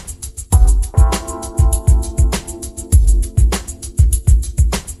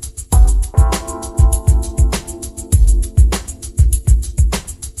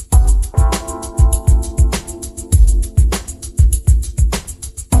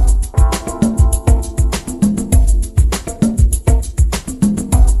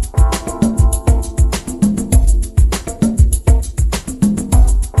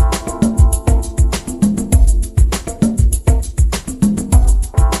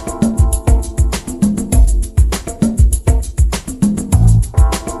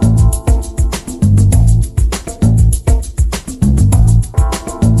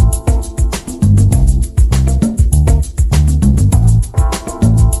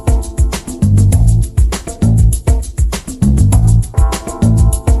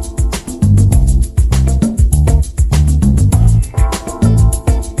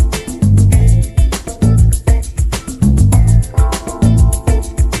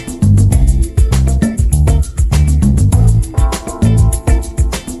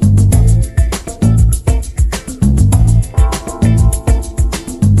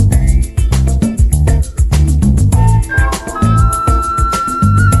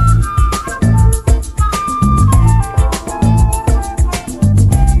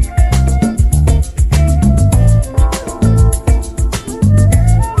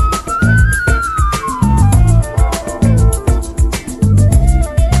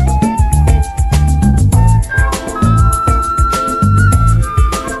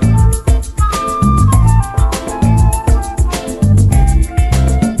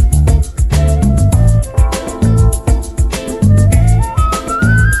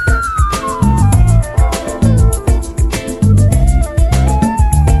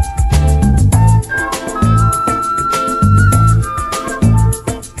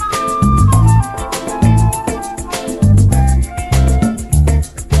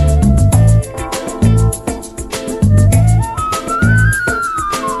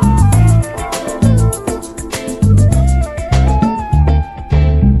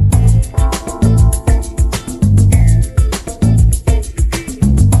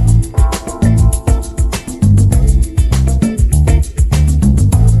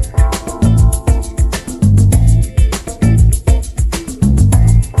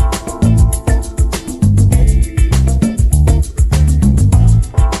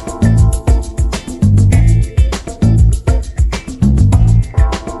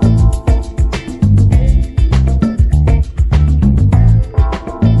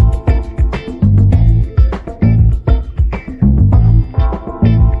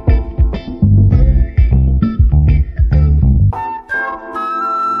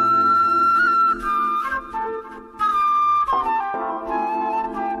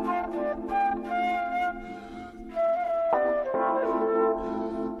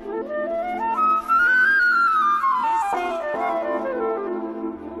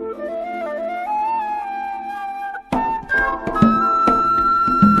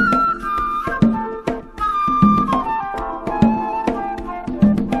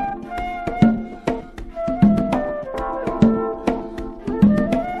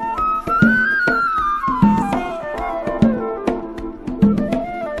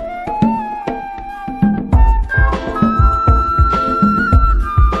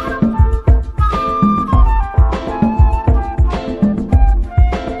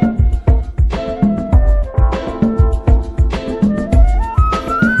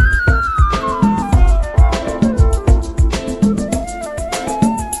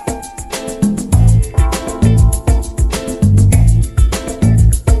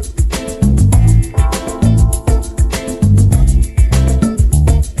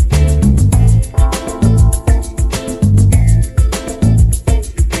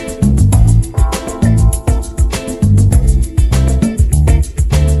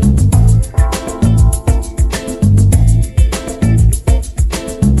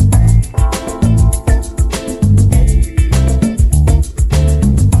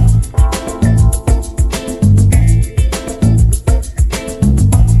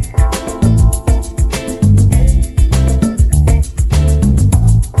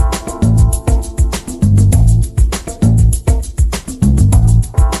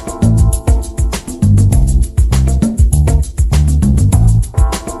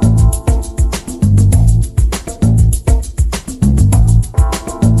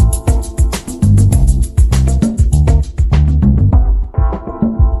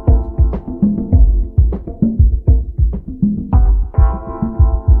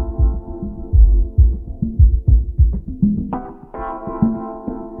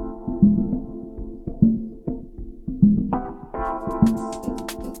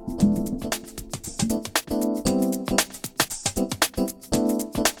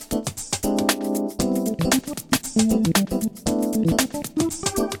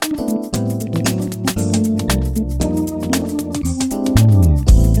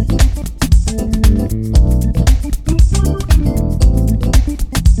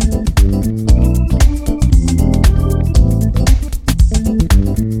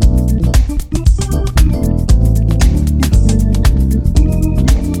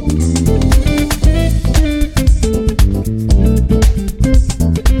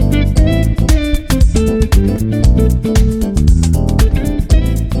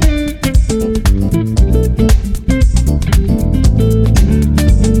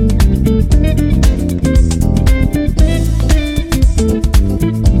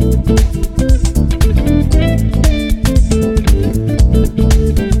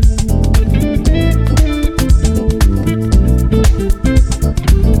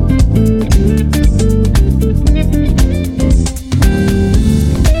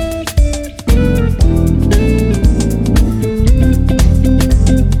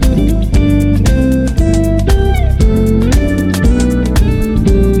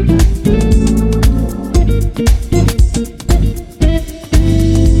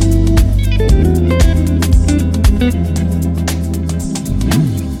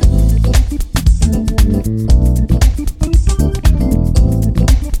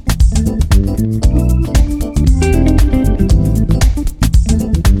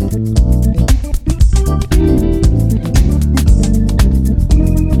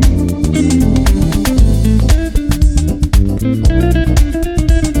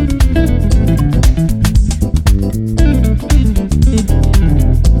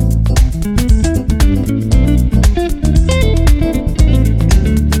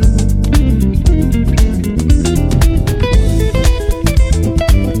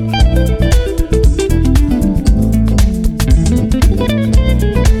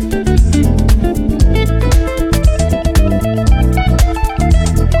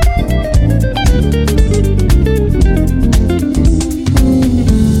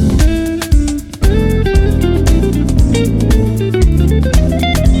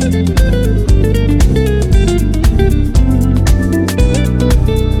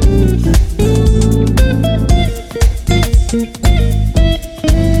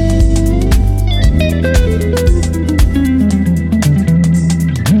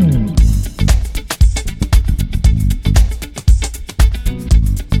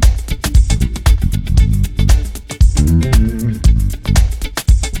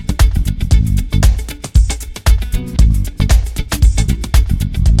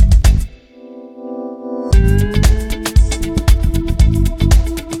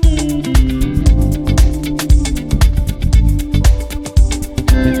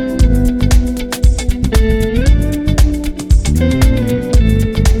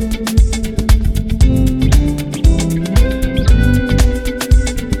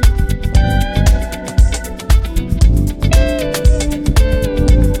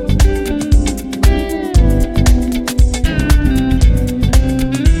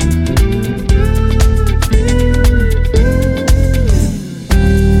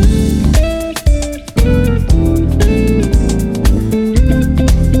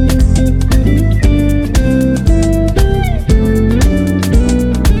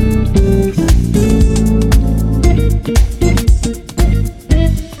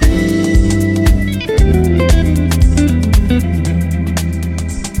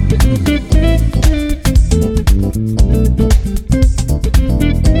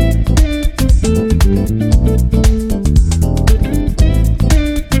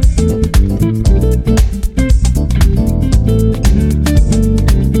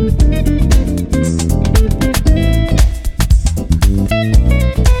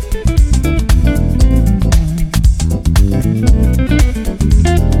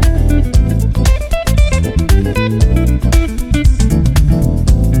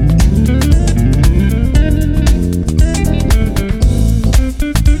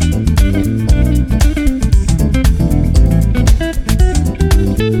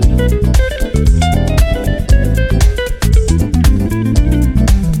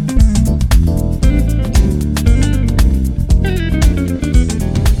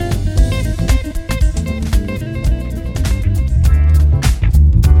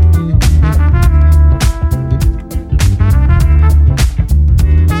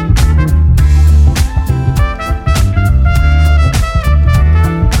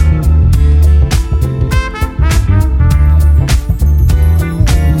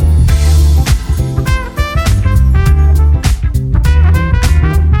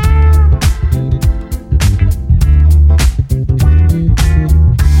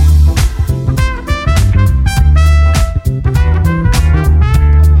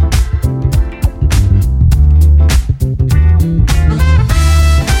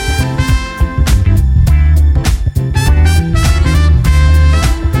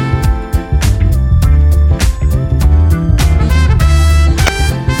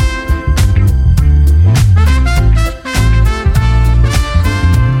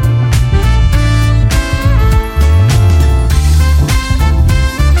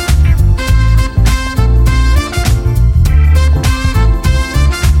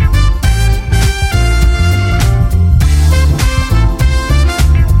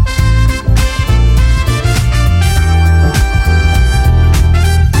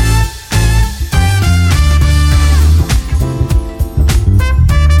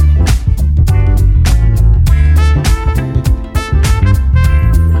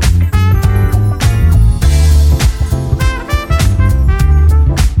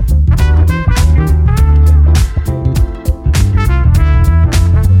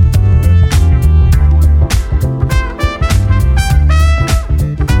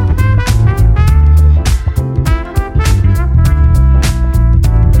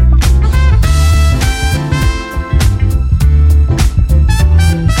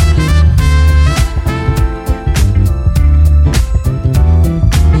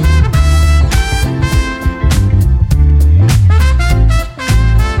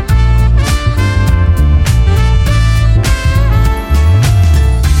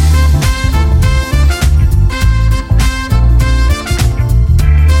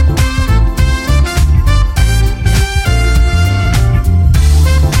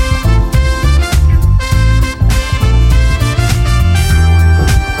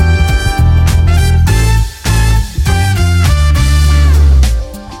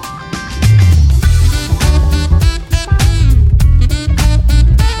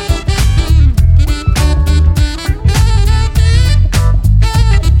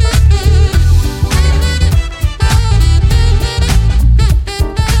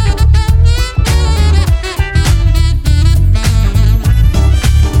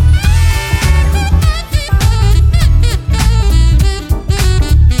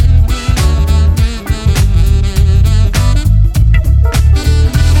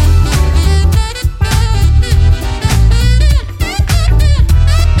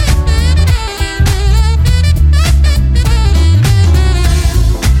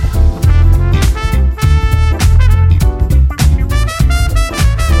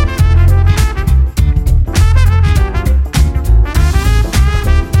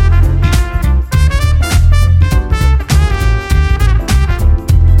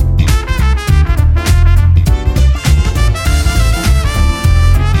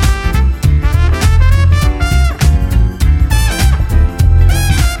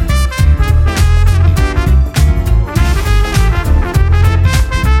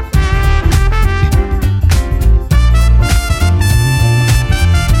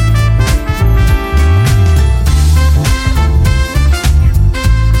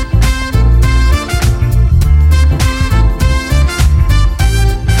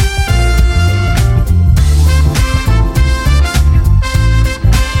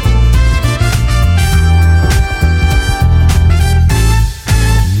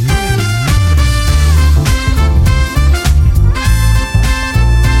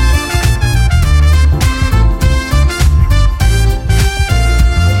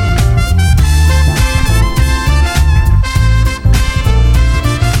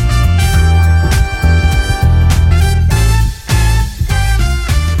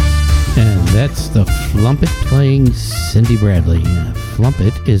 That's the Flumpet playing Cindy Bradley.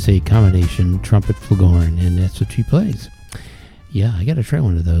 Flumpet is a combination trumpet flugelhorn, and that's what she plays. Yeah, I got to try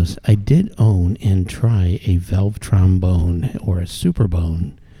one of those. I did own and try a valve trombone or a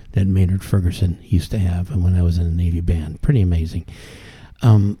superbone that Maynard Ferguson used to have when I was in the Navy band. Pretty amazing.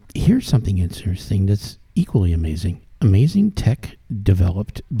 Here's something interesting that's equally amazing. amazing tech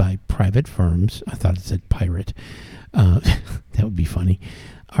developed by private firms, I thought it said pirate, that would be funny,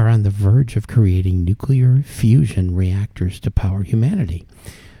 are on the verge of creating nuclear fusion reactors to power humanity.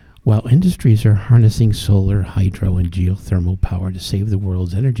 While industries are harnessing solar, hydro, and geothermal power to save the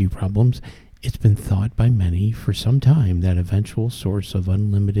world's energy problems, it's been thought by many for some time that eventual source of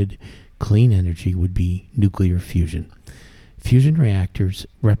unlimited clean energy would be nuclear fusion. Fusion reactors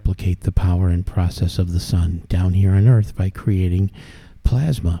replicate the power and process of the sun down here on Earth by creating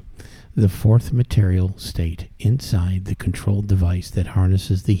plasma, the fourth material state inside the controlled device that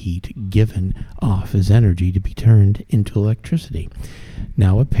harnesses the heat given off as energy to be turned into electricity.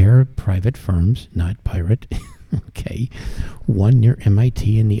 Now a pair of private firms, not pirate, okay, one near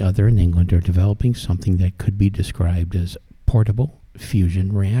MIT and the other in England, are developing something that could be described as portable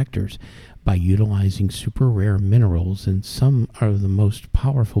fusion reactors by utilizing super rare minerals, and some are the most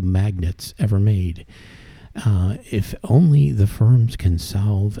powerful magnets ever made. If only the firms can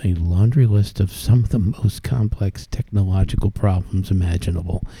solve a laundry list of some of the most complex technological problems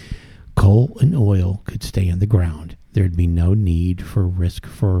imaginable. Coal and oil could stay in the ground. There'd be no need for risk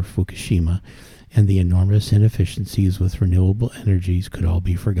for Fukushima, and the enormous inefficiencies with renewable energies could all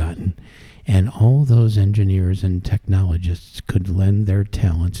be forgotten. And all those engineers and technologists could lend their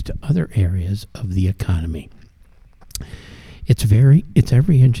talents to other areas of the economy. It's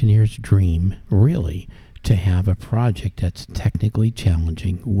every engineer's dream, really, to have a project that's technically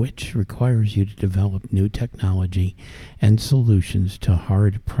challenging, which requires you to develop new technology and solutions to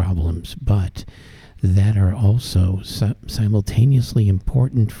hard problems, but that are also simultaneously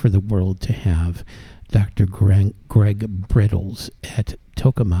important for the world to have. Dr. Greg Brittles at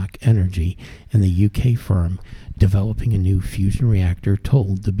Tokamak Energy and the UK firm developing a new fusion reactor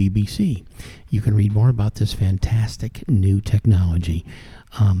told the BBC. You can read more about this fantastic new technology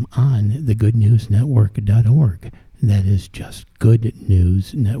on thegoodnewsnetwork.org. That is just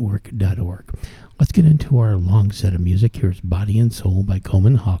goodnewsnetwork.org. Let's get into our long set of music. Here's Body and Soul by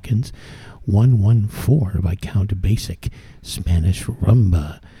Coleman Hawkins, 114 by Count Basic, Spanish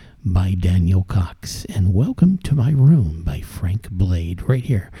Rumba by Daniel Cox, and Welcome to My Room by Frank Blade, right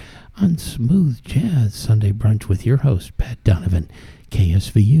here on Smooth Jazz Sunday Brunch with your host, Pat Donovan,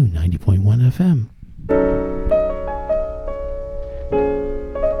 KSVU 90.1 FM.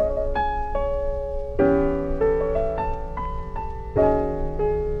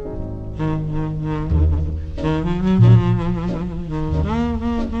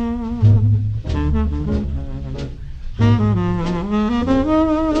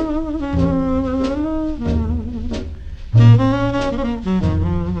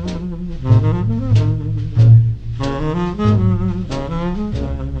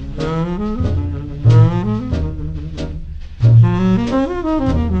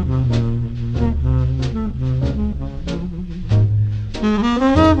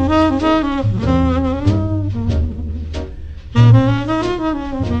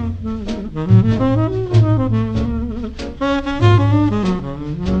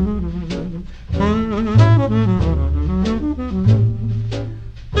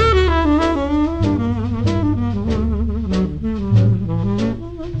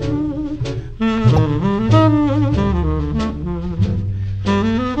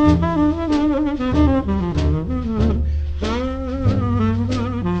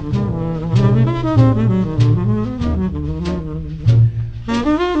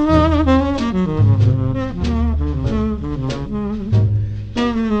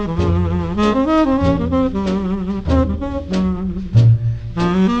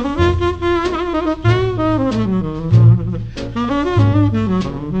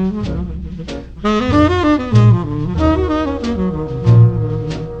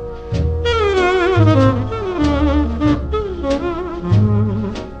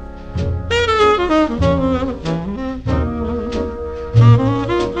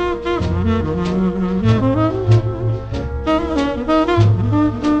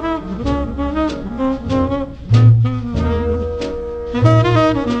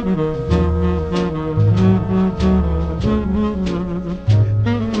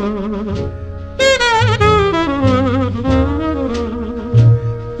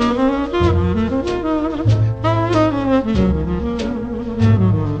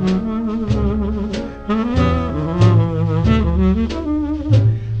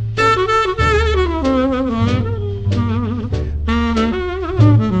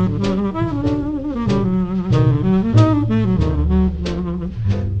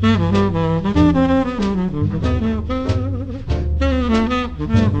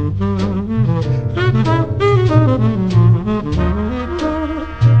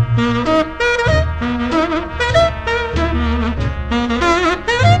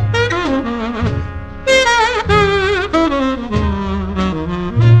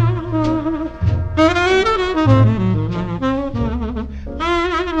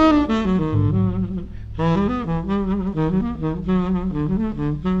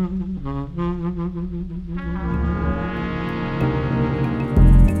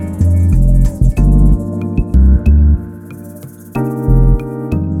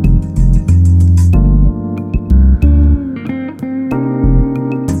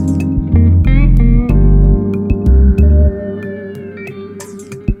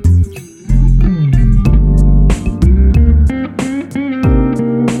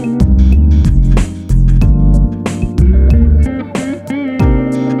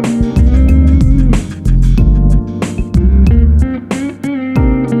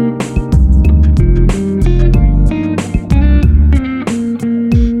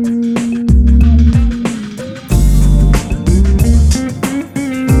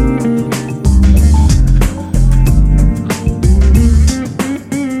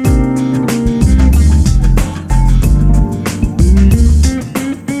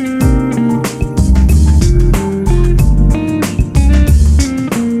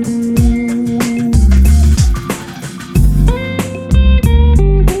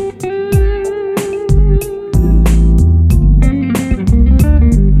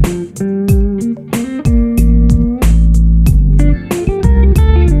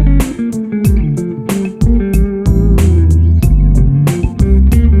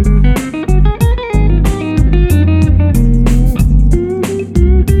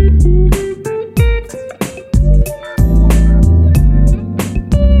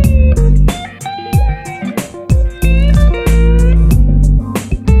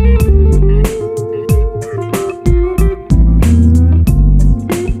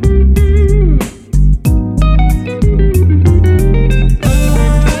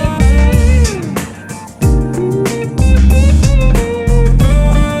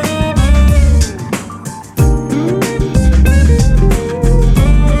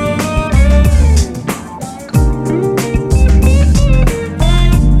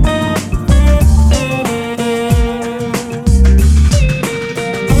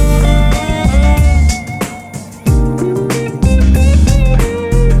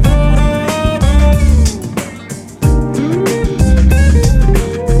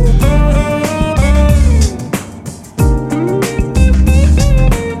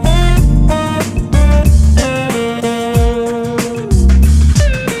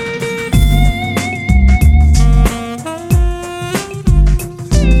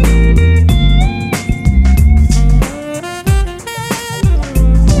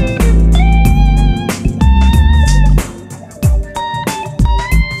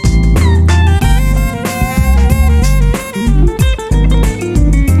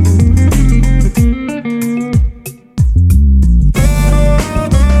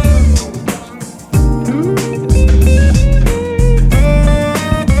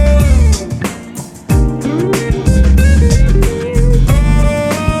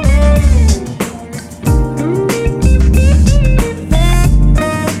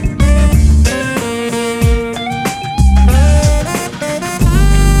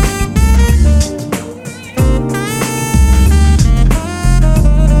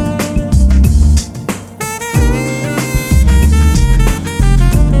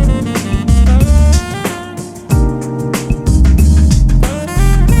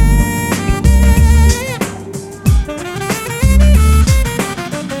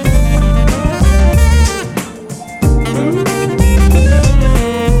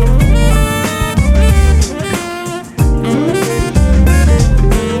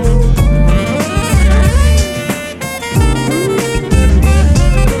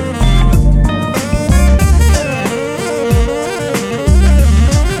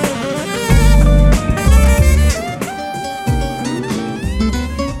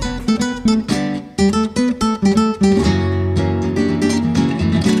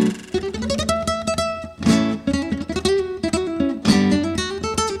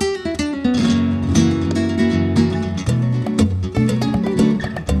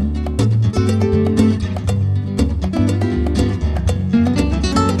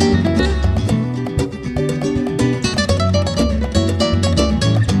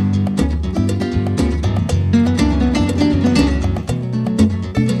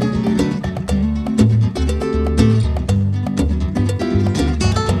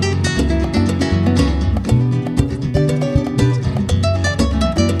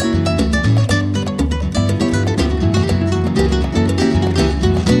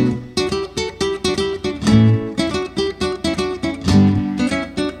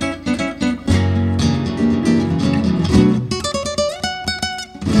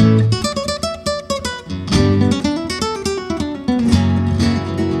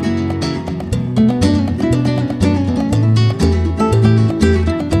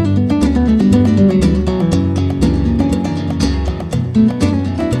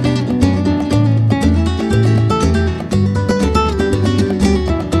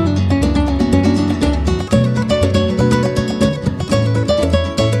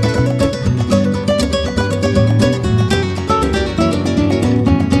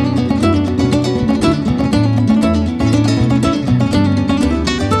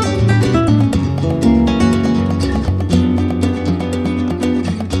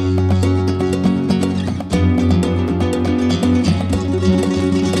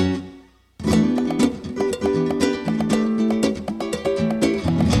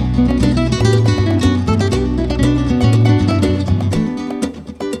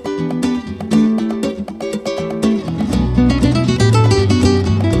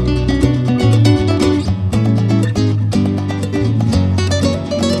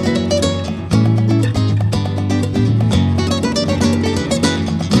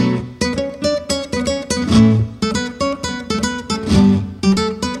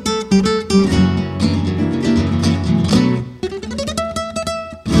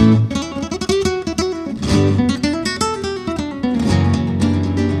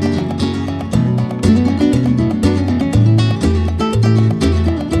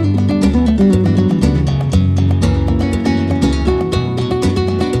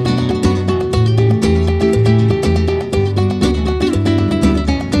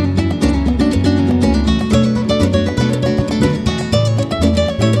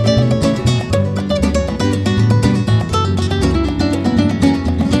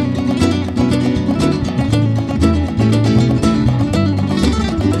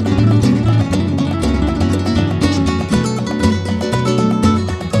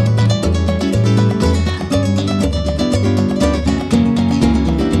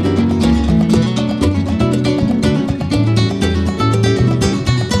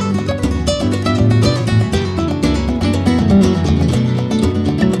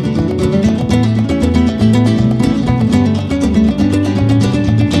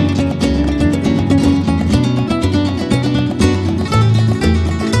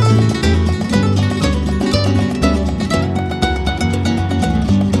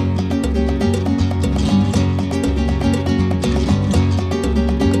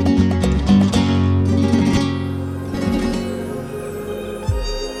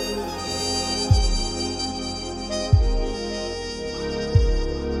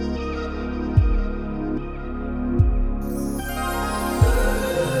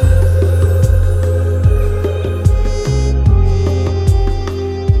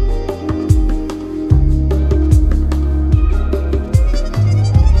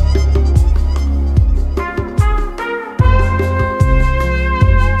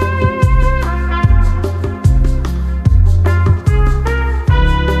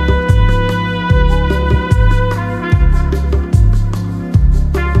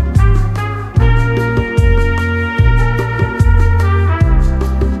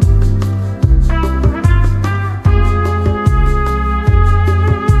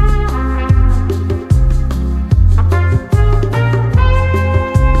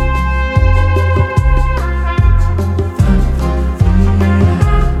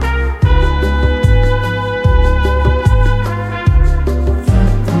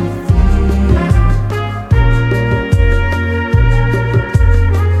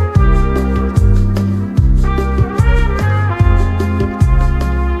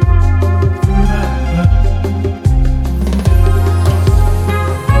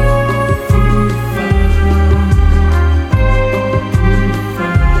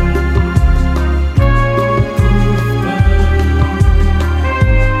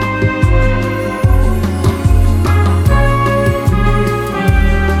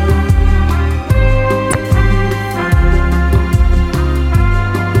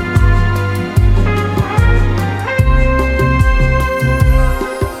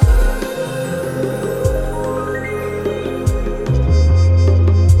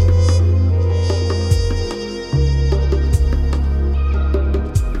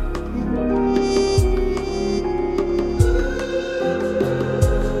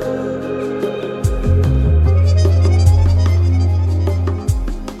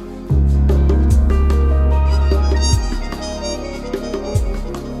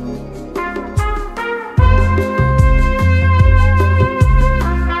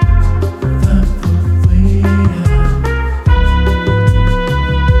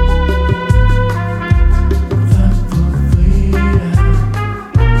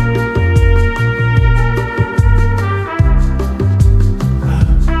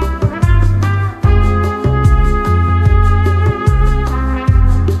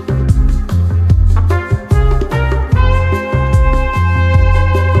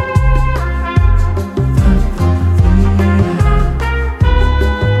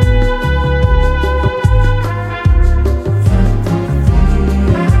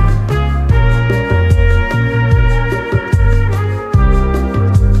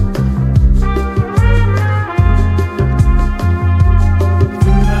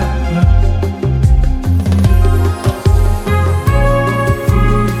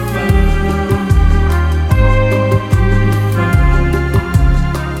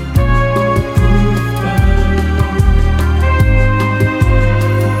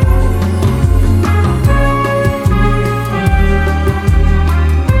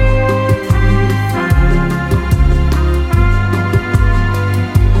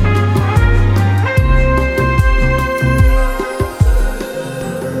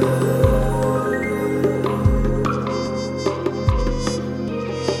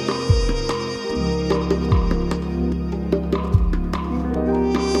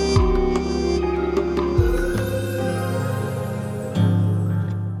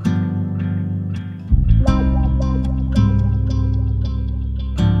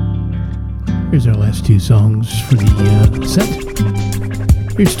 our last two songs for the set.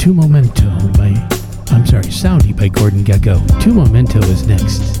 Here's Tu Momento Saudi by Gordon Gago. Tu Momento is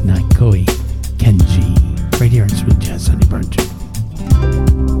next. Nikoi Kenji. Right here on Smooth Jazz Sunday Brunch.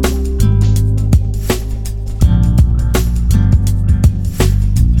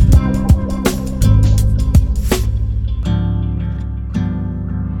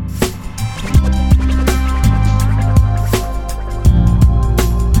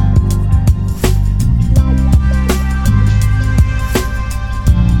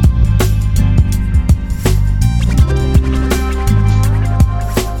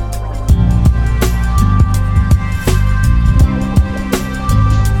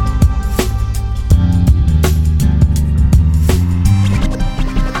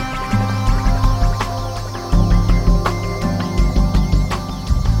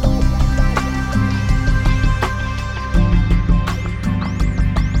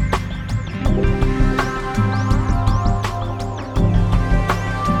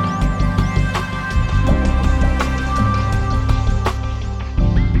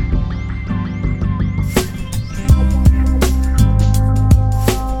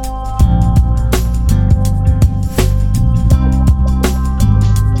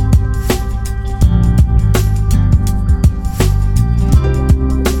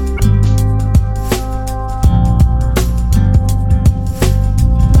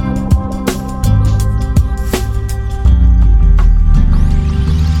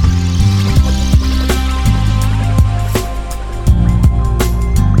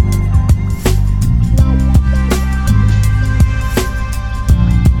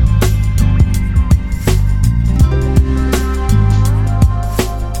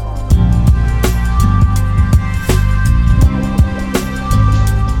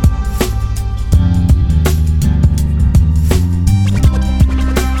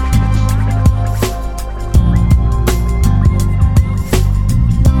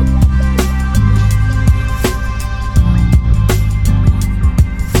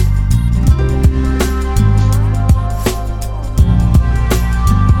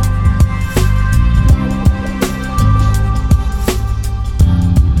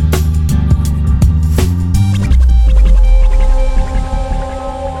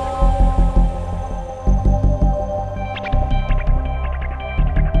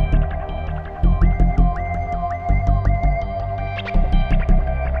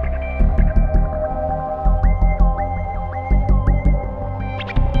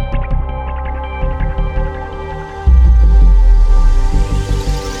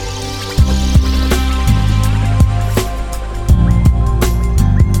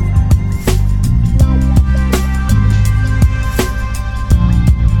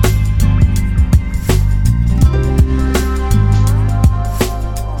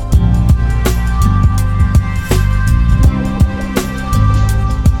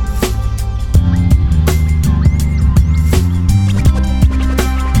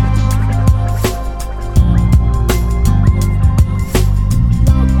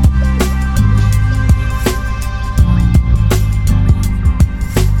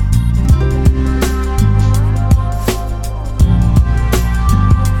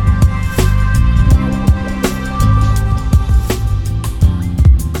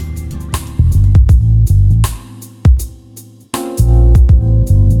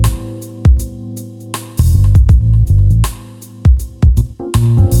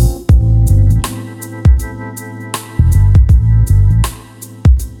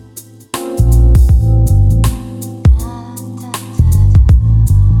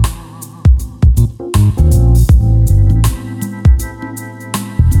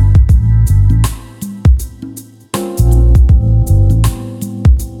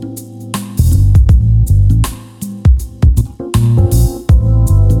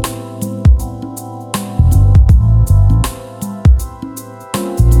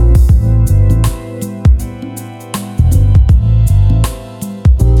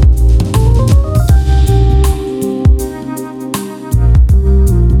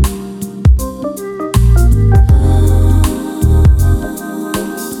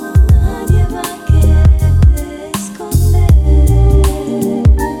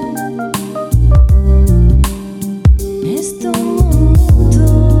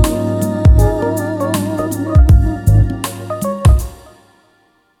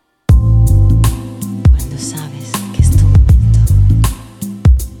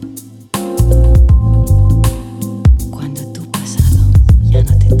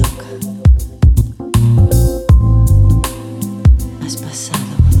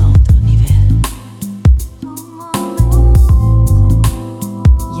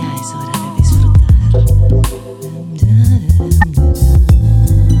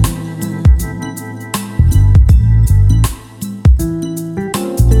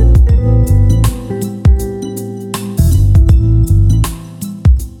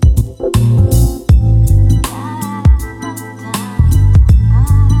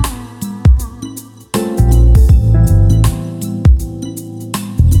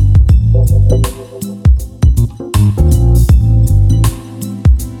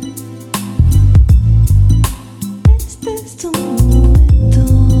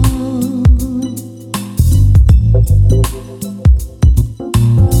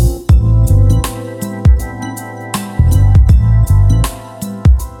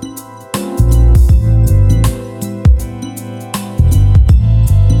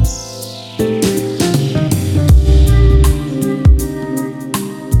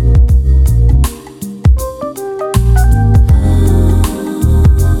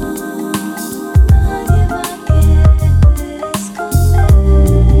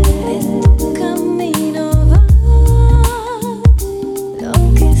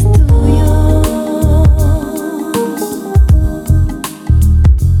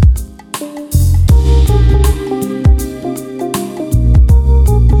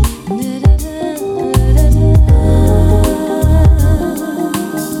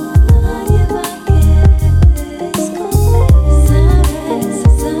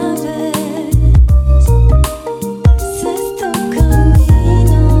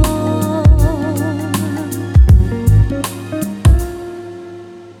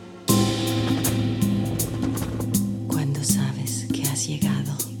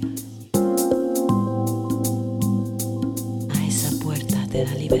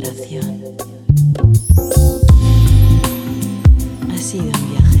 desesperación. Ha sido un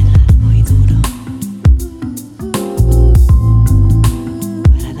viaje largo y duro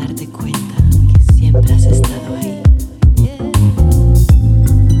para darte cuenta que siempre has estado ahí.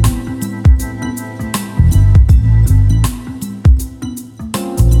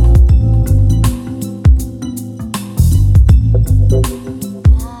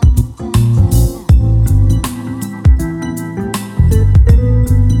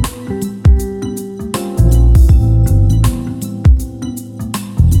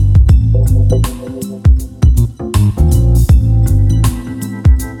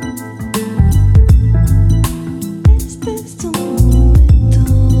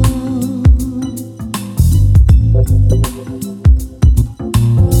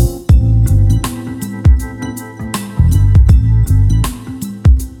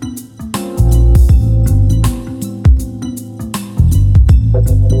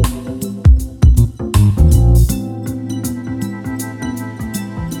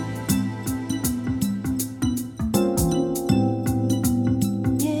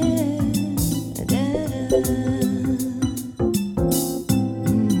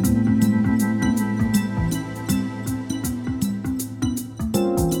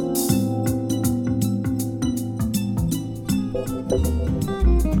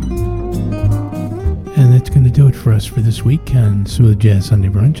 And that's going to do it for us for this week on Smooth Jazz Sunday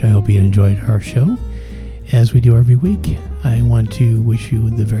Brunch. I hope you enjoyed our show. As we do every week, I want to wish you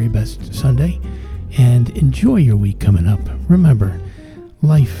the very best Sunday and enjoy your week coming up. Remember,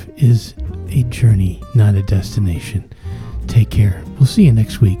 life is a journey, not a destination. Take care. We'll see you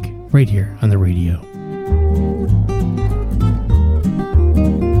next week right here on the radio.